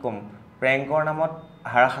কি ক'ম প্ৰেংকৰ নামত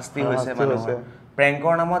হাৰাশাস্তি হৈছে মানুহৰ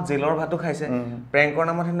প্ৰেংকৰ নামত জেলৰ ভাতো খাইছে প্ৰেংকৰ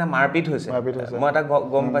নামত সেইদিনা মাৰপিট হৈছে মই এটা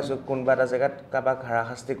গম পাইছোঁ কোনোবা এটা জেগাত কাৰোবাক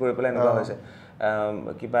হাৰাশাস্তি কৰি পেলাই এনেকুৱা হৈছে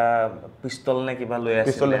কিবা পিষ্টল নে কিবা লৈ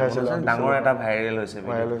আছিলে ডাঙৰ এটা ভাইৰেল হৈছে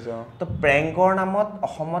তো প্ৰেংকৰ নামত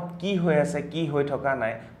অসমত কি হৈ আছে কি হৈ থকা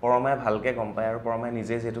নাই পৰমাই ভালকৈ গম পায় আৰু পৰমাই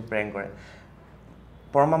নিজে যিহেতু প্ৰেংক কৰে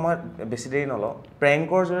পৰমা মই বেছি দেৰি নলওঁ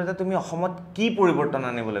প্ৰেংকৰ জৰিয়তে তুমি অসমত কি পৰিৱৰ্তন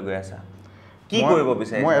আনিবলৈ গৈ আছা কি কৰিব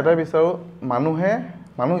বিচাৰিছা মই এটাই বিচাৰোঁ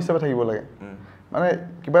মানুহ হিচাপে থাকিব লাগে মানে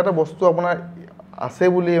কিবা এটা বস্তু আপোনাৰ আছে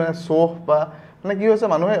বুলি মানে চখ বা মানে কি হৈছে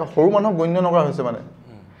মানুহে সৰু মানুহক গণ্য নকৰা হৈছে মানে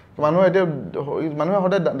মানুহে এতিয়া মানুহে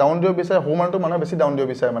সদায় ডাউন দিব বিচাৰে সৰু মানুহটো মানুহে বেছি ডাউন দিব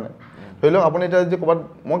বিচাৰে মানে ধৰি লওক আপুনি এতিয়া যদি ক'ৰবাত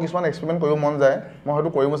মই কিছুমান এক্সপেৰিমেণ্ট কৰিব মন যায় মই হয়তো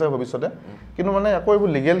কৰিব চাগে ভৱিষ্যতে কিন্তু মানে আকৌ এইবোৰ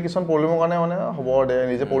লিগেল কিছুমান প্ৰব্লেমৰ কাৰণে মানে হ'ব দে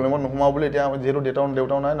নিজে প্ৰব্লেমত নোসোমাওঁ বুলি এতিয়া যিহেতু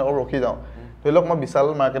দেউতাও নাই অলপ ৰখি যাওঁ ধৰি লওক মই বিশাল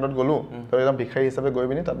মাৰ্কেটত গ'লো তো একদম ভিখাৰী হিচাপে গৈ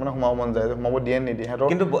পিনি তাত মানে সোমাব মন যায় সোমাব দিয়ে নিদিয়ে সিহঁতৰ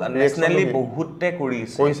কিন্তু নেশ্যনেলি বহুতে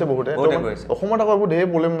কৰিছে বহুতে অসমত আকৌ এইবোৰ ঢেৰ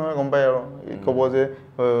প্ৰব্লেম নহয় গম পাই আৰু ক'ব যে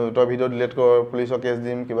তই ভিডিঅ' ডিলিট কৰ পুলিচৰ কেছ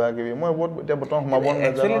দিম কিবা কিবি মই বহুত এতিয়া বৰ্তমান সোমাব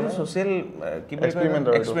একচুৱেলি ছ'চিয়েল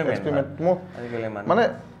এক্সপেৰিমেণ্ট মানে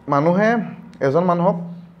মানুহে এজন মানুহক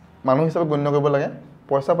মানুহ হিচাপে গণ্য কৰিব লাগে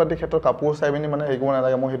পইচা পাতি ক্ষেত্ৰত কাপোৰ চাই পিনি মানে হেৰি কৰিব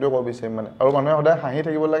নালাগে মই সেইটোৱে ক'ব বিচাৰিম মানে আৰু মানুহে সদায় হাঁহি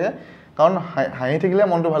থাকিব লাগে কাৰণ হাঁহি থাকিলে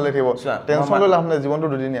মনটো ভালে থাকিব টেনশ্যন লৈ লাভ নাই জীৱনটো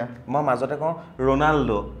দুদিনীয়া মই মাজতে কওঁ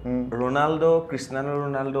ৰোনাল্ডো ক্ৰিষ্টিয়ানো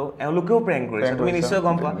ৰোনাল্ডো এওঁলোকেও প্ৰেংক কৰিছে তুমি নিশ্চয়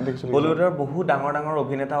গম পোৱা বলিউডৰ বহুত ডাঙৰ ডাঙৰ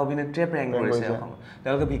অভিনেতা অভিনেত্ৰীয়ে প্ৰেংক কৰিছে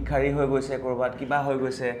তেওঁলোকে ভিক্ষাৰী হৈ গৈছে ক'ৰবাত কিবা হৈ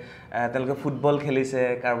গৈছে তেওঁলোকে ফুটবল খেলিছে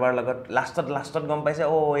কাৰোবাৰ লগত লাষ্টত গম পাইছে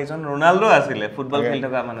এইজন ৰোনাল্ডো আছিলে ফুটবল খেলি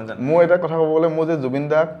থকা মানুহজন মোৰ এটা কথা ক'ব গ'লে মোৰ যে জুবিন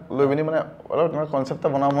দাক লৈ পিনি মানে অলপ তোমাৰ কনচেপ্ট এটা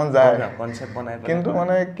বনাব মন যায় কনচেপ্ট বনাই কিন্তু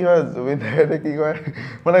মানে কি হয় জুবিন দাই কি কয়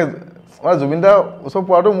মানে জুবিন দাৰ ওচৰ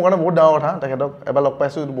পোৱাটো মোৰ কাৰণে বহুত ডাঙৰ কথা তেখেতক এবাৰ লগ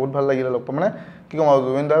পাইছোঁ বহুত ভাল লাগিলে লগ পাই মানে কি ক'ম আৰু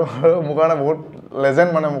জুবিন দা মোৰ কাৰণে বহুত লেজেণ্ড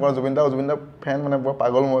মানে মোৰ কাৰণে জুবিন দা ফেন মানে বৰ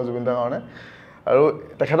পাগল মই জুবিন দাৰ কাৰণে আৰু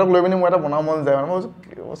তেখেতক লৈ পিনি মোৰ এটা বনাব মন যায় মানে মই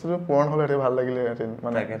বস্তুটো পূৰণ হ'লেহেঁতেন ভাল লাগিলেহেঁতেন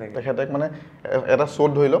মানে তেখেতক মানে এটা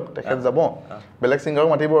শ্ব'ত ধৰি লওক তেখেত যাব বেলেগ ছিংগাৰক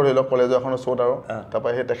মাতিব ধৰি লওক কলেজৰ এখন শ্ব'ত আৰু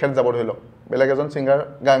তাৰপৰা সেই তেখেত যাব ধৰি লওক বেলেগ এজন ছিংগাৰ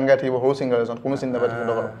গান গাই থাকিব সৰু ছিংগাৰ এজন কোনো চিন্তা পাই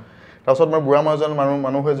তেখেতক তাৰপিছত মই বুঢ়া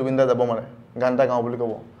মানুহ হৈ জুবিন দা যাব মানে গান এটা গাওঁ বুলি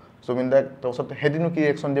ক'ব জুবিন দাক তাৰপিছত সেইদিনো কি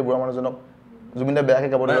ৰিয়েকশ্যন দিয়ে বুঢ়া মানুহজনক জুবিন দাই বেয়াকৈ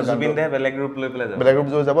গাব জুবিন দাই বেলেগ ৰূপ লৈ পেলাই বেলেগ ৰূপ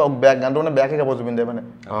লৈ যাব বেয়া গানটো মানে বেয়াকৈ গাব জুবিন দাই মানে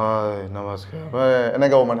নমস্কাৰ এনে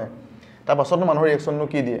গাব মানে তাৰপাছতনো মানুহৰ ৰিয়েকশ্যননো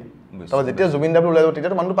কি দিয়ে তাৰপৰা যেতিয়া জুবিন দা বুলি ওলাই যাব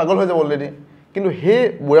তেতিয়াতো মানুহটো পাগল হৈ যাব অলৰেডি কিন্তু সেই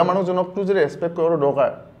বুঢ়া মানুহজনকতো যদি ৰেচপেক্ট কৰাটো দৰকাৰ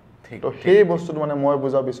তো সেই বস্তুটো মানে মই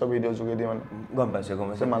বুজা বিশ্ব ভিডিঅ' যোগেদি মানে গম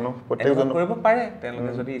পাইছোঁ মানুহ প্ৰত্যেকজন কৰিব পাৰে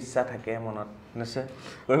তেওঁলোকে যদি ইচ্ছা থাকে মনত নিশ্চয়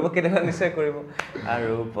কৰিব কেতিয়াবা নিশ্চয় কৰিব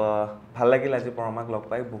আৰু ভাল লাগিল আজি পৰমাক লগ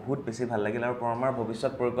পাই বহুত বেছি ভাল লাগিল আৰু পৰমাৰ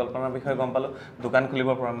ভৱিষ্যত পৰিকল্পনাৰ বিষয়ে গম পালোঁ দোকান খুলিব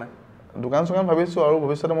পৰমাই দোকান চোকান ভাবিছোঁ আৰু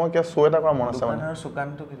ভৱিষ্যতে মই কিবা শ্ব' এটা কৰা মন আছে মানে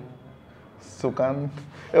চোকানটো চোকান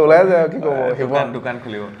ওলাই যায় কি ক'ব দোকান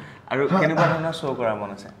খুলিব আৰু কেনেকুৱা ধৰণৰ শ্ব' কৰা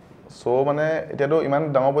মন আছে শ্ব' মানে এতিয়াতো ইমান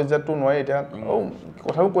ডাঙৰ পৰ্যায়তো নোৱাৰি এতিয়া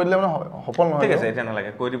কথাবোৰ কৈ দিলে মানে সফল নহয় ঠিক আছে এতিয়া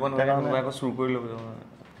নালাগে কৈ দিব নালাগে কোনোবাই আকৌ চুৰ কৰি ল'ব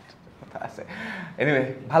কথা আছে এনিৱে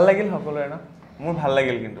ভাল লাগিল সকলোৰে ন মোৰ ভাল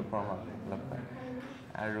লাগিল কিন্তু পৰমাক লগ পাই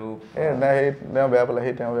আৰু নাই সেই তেওঁ বেয়া পালে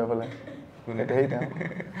তেওঁ বেয়া পালে সেই তেওঁ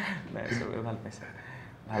নাই চবেই ভাল পাইছে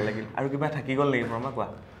ভাল লাগিল আৰু কিবা থাকি গ'ল নেকি পৰমা কোৱা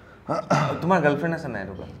তোমাৰ গাৰ্লফ্ৰেণ্ড আছে নাই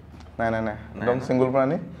এইটো নাই একদম ছিংগুল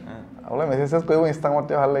প্ৰাণী আপোনালোকে মেছেজ কৰিব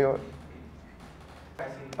ইনষ্টাগ্ৰামতে ভাল লাগিব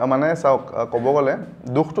মানে চাওক ক'ব গ'লে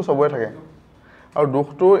দুখটো চবৰে থাকে আৰু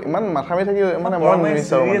দুখটো ইমান মাথা মাৰি থাকি মানে মই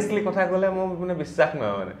নিবিচাৰোঁ চিৰিয়াছলি কথা ক'লে মই মানে বিশ্বাস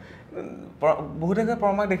নহয় মানে বহুতে কয়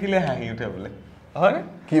পৰমাক দেখিলে হাঁহি উঠে বোলে হয়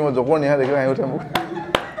কি মই জকৰ নিহা দেখিলে হাঁহি উঠে মোক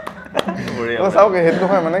চাওক সেইটো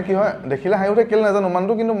নহয় মানে কি হয় দেখিলে হাঁহি উঠে কেলে নাজানো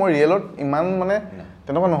মানুহটো কিন্তু মই ৰিয়েলত ইমান মানে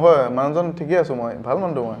তেনেকুৱা নহয় মানুহজন ঠিকেই আছোঁ মই ভাল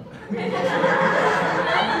মানুহটো মই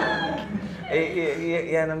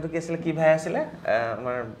ইয়াৰ নামটো কি আছিলে কি ভাই আছিলে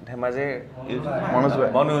আমাৰ ধেমাজিৰ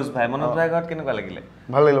মনোজ ভাই ঘৰত কেনেকুৱা লাগিলে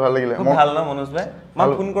ভাল লাগিলে ভাল ন মনোজ ভাই মই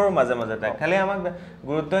ফোন কৰোঁ মাজে মাজে তাইক খালি আমাক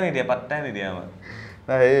গুৰুত্ব নিদিয়ে পাত্তাই নিদিয়ে আমাক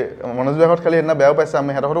সেই মনোজ ভাই ঘৰত খালি সেইদিনা বেয়াও পাইছে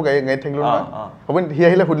আমি সিহঁতৰ ঘৰতো গাড়ীত থাকিলোঁ নহয় হ'ব সি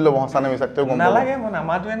আহিলে সুধি ল'ব সঁচা নে মিছা তেওঁ গম নালাগে মই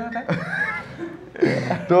নামাতোৱে নহয় তাই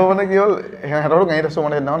তো মানে কি হ'ল সিহঁতৰো গাড়ীত আছোঁ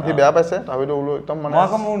মানে সেইদিনাখন সি বেয়া পাইছে তথাপিতো বোলো একদম মানে মই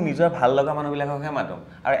আকৌ মোৰ নিজৰ ভাল লগা মানুহবিলাককহে মাতোঁ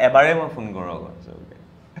আৰু এবাৰেই মই ফোন কৰোঁ আকৌ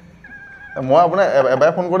মই আপোনাৰ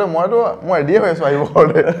এবাৰ ফোন কৰোঁতে মই ৰেডিয়ে হৈ আছোঁ আহিব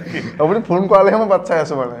ঘৰতে আপুনি ফোন কৰালেহে মই বাট চাই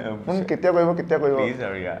আছোঁ মানে ফোন কেতিয়া কৰিব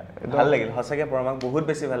ভাল লাগিল সঁচাকৈ পৰমাক বহুত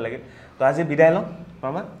বেছি ভাল লাগিল তো আজি বিদায় লওঁ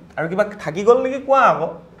পৰমাক আৰু কিবা থাকি গ'ল নেকি কোৱা আকৌ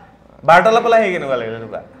বাৰ্তালাপলৈ আহি কেনেকুৱা লাগিলে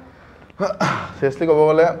এনেকুৱা চিৰিয়াছলি ক'ব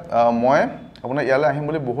গ'লে মই আপোনাৰ ইয়ালৈ আহিম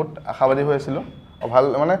বুলি বহুত আশাবাদী হৈ আছিলোঁ ভাল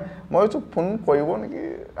মানে মই ফোন কৰিব নেকি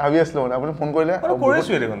ভাবি আছিলোঁ মানে আপুনি ফোন কৰিলে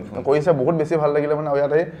কৰিছে বহুত বেছি ভাল লাগিলে মানে আৰু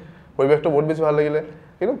ইয়াত আহি পৰিৱেশটো বহুত বেছি ভাল লাগিলে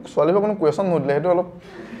কিন্তু ছোৱালীবোৰে কোনো কুৱেশ্যন নুধিলে সেইটো অলপ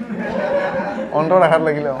অন্তৰত আঘাত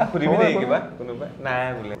লাগিলে সুধিবি নেকি কিবা কোনোবাই নাই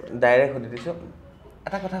বোলে ডাইৰেক্ট সুধি দিছোঁ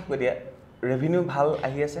এটা কথা কৈ দিয়া ৰেভিনিউ ভাল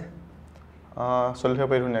আহি আছে চলি থাকিব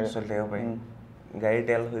পাৰি ধুনীয়াকৈ চলি থাকিব পাৰি গাড়ীৰ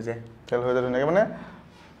তেল হৈ যায় ধুনীয়াকৈ মানে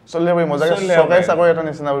চলি থাকিব পাৰি মজাকৈ চৰকাৰী চাকৰি এটা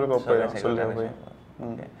নিচিনা বুলি ক'ব পাৰি চলি থাকিব পাৰি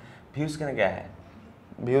ভিউজ কেনেকৈ আহে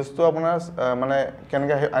ভিউজটো আপোনাৰ মানে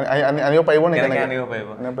কেনেকৈ আনিব পাৰিব নেকি আনিব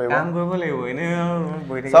পাৰিব কাম কৰিব লাগিব এনেই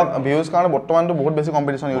চাওক ভিউজ কাৰণে বৰ্তমানটো বহুত বেছি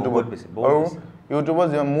কম্পিটিশ্যন ইউটিউবত আৰু ইউটিউবত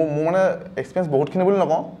মোৰ মানে এক্সপিৰিয়েঞ্চ বহুতখিনি বুলি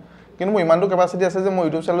নকওঁ কিন্তু মোৰ ইমানটো কেপাচিটি আছে যে মই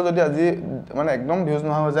ইউটিউব চেনেলত যদি আজি মানে একদম ভিউজ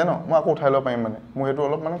নোহোৱা হৈ যায় ন মই আকৌ উঠাই ল'ব পাৰিম মানে মোৰ সেইটো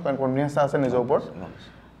অলপ মানে কনফিডেঞ্চ আছে নিজৰ ওপৰত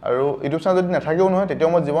আৰু ইউটিউব চেনেল যদি নাথাকেও নহয়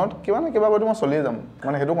তেতিয়াও মই জীৱনত কিবা না কিবা কৰি মই চলিয়ে যাম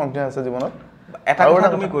মানে সেইটো কনফিডেঞ্চ আছে জীৱনত এটা কথা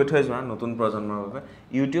তুমি কৈ থৈ যোৱা নতুন প্ৰজন্মৰ বাবে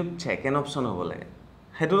ইউটিউব ছেকেণ্ড অপশ্যন হ'ব লাগে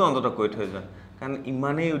সেইটোতো অন্ততঃ কৈ থৈ যোৱা কাৰণ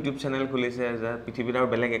ইমানেই ইউটিউব চেনেল খুলিছে যে পৃথিৱীত আৰু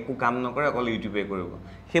বেলেগ একো কাম নকৰে অকল ইউটিউবে কৰিব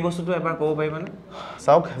সেই বস্তুটো এবাৰ ক'ব পাৰিবানে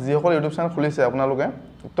চাওক যিসকল ইউটিউব চেনেল খুলিছে আপোনালোকে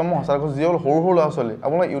একদম মই সঁচা কৈছোঁ যিসকল সৰু সৰু ল'ৰা ছোৱালী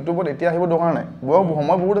আপোনালোকে ইউটিউবত এতিয়া আহিব দৰকাৰ নাই বয়স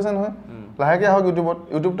সময় বহুত আছে নহয় লাহেকৈ আহক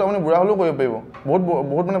ইউটিউবটো আপুনি বুঢ়া হ'লেও কৰিব পাৰিব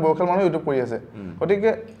বহুত মানে বয়সীয়াল মানুহ ইউটিউব কৰি আছে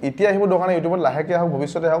গতিকে এতিয়া আহিব দৰকাৰ নাই ইউটিউবত লাহেকৈ আহক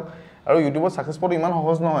ভৱিষ্যতে আহক আৰু ইউটিউবত ছাকচেছ পোৱাটো ইমান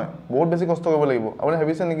সহজ নহয় বহুত বেছি কষ্ট কৰিব লাগিব আপুনি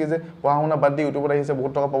ভাবিছে নেকি যে পঢ়া শুনা বাদ দি ইউটিউবত আহিছে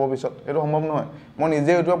বহুত টকা পাব পিছত এইটো সম্ভৱ নহয় মই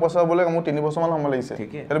নিজে ইউটিউবত পইচা পাবলৈ মোৰ 3 বছৰমান সময় লাগিছে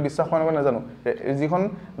সেইটো বিশ্বাস হোৱা নাই নাজানো যিখন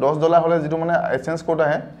 $10 হ'লে যিটো মানে এক্সচেঞ্জ কোড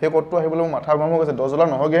আহে সেই কোডটো আহিবলৈ মোৰ মাথা গৰম হৈ গৈছে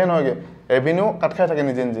 $10 নহয়গৈ এভিনিউ কাট খাই থাকে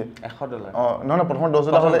নিজে নিজে $100 নহয় প্ৰথম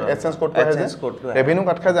 $10 হ'লে এক্সচেঞ্জ কোডটো আহে যে এভিনিউ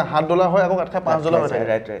কাট খাই যায় $7 হয় আকৌ কাট খাই $5 হৈ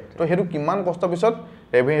থাকে তো সেইটো কিমান কষ্ট পিছত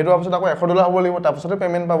সেইটো পিছত আকৌ $100 হ'ব লাগিব তাৰপিছতে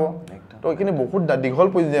পে'মেণ্ট পাব তো এইখিনি বহুত দীঘল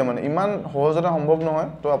পৰ্যায় মানে ইমান সহজতে সম্ভৱ নহয়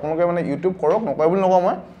তো আপোনালোকে মানে ইউটিউব কৰক নকৰে বুলি নকওঁ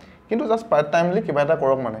মই কিন্তু জাষ্ট পাৰ্ট টাইমলি কিবা এটা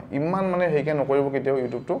কৰক মানে ইমান মানে হেৰিকৈ নকৰিব কেতিয়াও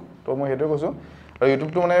ইউটিউবটো তো মই সেইটোৱে কৈছোঁ আৰু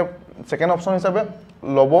ইউটিউবটো মানে ছেকেণ্ড অপশ্যন হিচাপে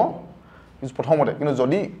ল'ব প্ৰথমতে কিন্তু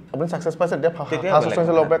যদি আপুনি ছাকচেছ পাইছে তেতিয়া ফাৰ্ষ্ট অপশ্যন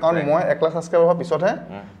হিচাপে ল'ব পাৰে কাৰণ মই 1 লাখ ছাবস্ক্ৰাইবাৰ হোৱাৰ পিছতহে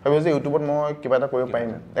ভাবিছোঁ যে ইউটিউবত মই কিবা এটা কৰিব পাৰিম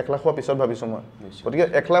 1 লাখ হোৱাৰ পিছত ভাবিছোঁ মই গতিকে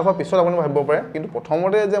 1 লাখ হোৱাৰ পিছত আপুনি ভাবিব পাৰে কিন্তু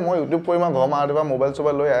প্ৰথমতে যে মই ইউটিউব কৰিম আৰু ঘৰৰ মা দেউতা মোবাইল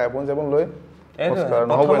চোবাইল লৈ আইফোন চাইফোন লৈ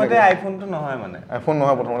প্ৰথমতে আইফোনটো নহয় মানে আইফোন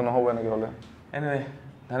নহয় প্ৰথমতে নহ'ব এনেকৈ হ'লে এনিৱে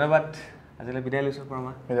ধন্যবাদ আজিলৈ বিদায় লৈছোঁ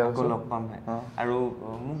পৰমা আকৌ লগ পাম আৰু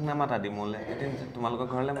মোক নামাতা দিমলে এদিন তোমালোকৰ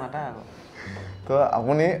ঘৰলৈ মাতা আকৌ তো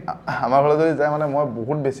আপুনি আমাৰ ঘৰলৈ যদি যায় মানে মই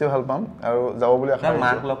বহুত বেছি ভাল পাম আৰু যাব বুলি আশা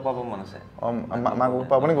মাক লগ পাব মন আছে মাক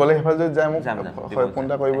আপুনি গ'লে সেইফালে যদি যায় মোক ফোন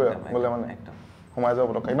এটা কৰিব গ'লে মানে সোমাই যাব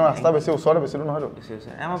পটক একদম ৰাস্তা বেছি ওচৰতে বেছি দূৰ নহয়তো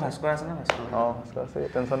আমাৰ ভাস্কৰ আছে ন ভাস্কৰ ভাস্কৰ আছে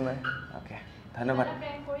টেনশ্যন নাই অ'কে ধন্যবাদ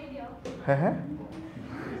হে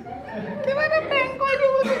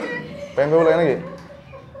প্ৰেংক কৰিব লাগে নেকি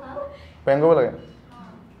প্ৰেংক কৰিব লাগে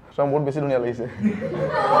চব বহুত বেছি ধুনীয়া লাগিছে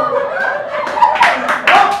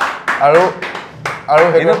আৰু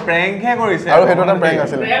সেইটো প্ৰেংকহে কৰিছে আৰু সেইটো এটা প্ৰেংক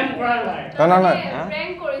আছিলে নহয়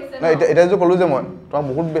এতিয়া যে ক'লোঁ যে মই তোমাক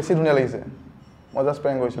বহুত বেছি ধুনীয়া লাগিছে মই জাষ্ট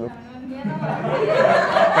প্ৰেংক কৰিছিলোঁ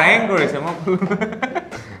প্ৰেংক কৰিছে মই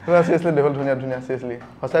চিৰিয়াছলি দেখিবলৈ ধুনীয়া চিৰিয়াছলি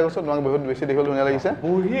সঁচাই কৈছোঁ তোমাক বহুত বেছি দেখিবলৈ ধুনীয়া লাগিছে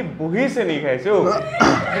বহি চেনি খাইছোঁ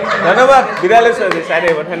ধন্যবাদ বিদায় লৈছোঁ আজি চাই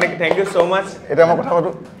থাকিব থেংক ইউ ছ' মাছ এতিয়া মই কথা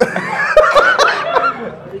পাতোঁ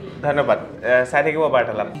ধন্যবাদ চাই থাকিব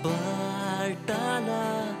বাৰ্তালাপ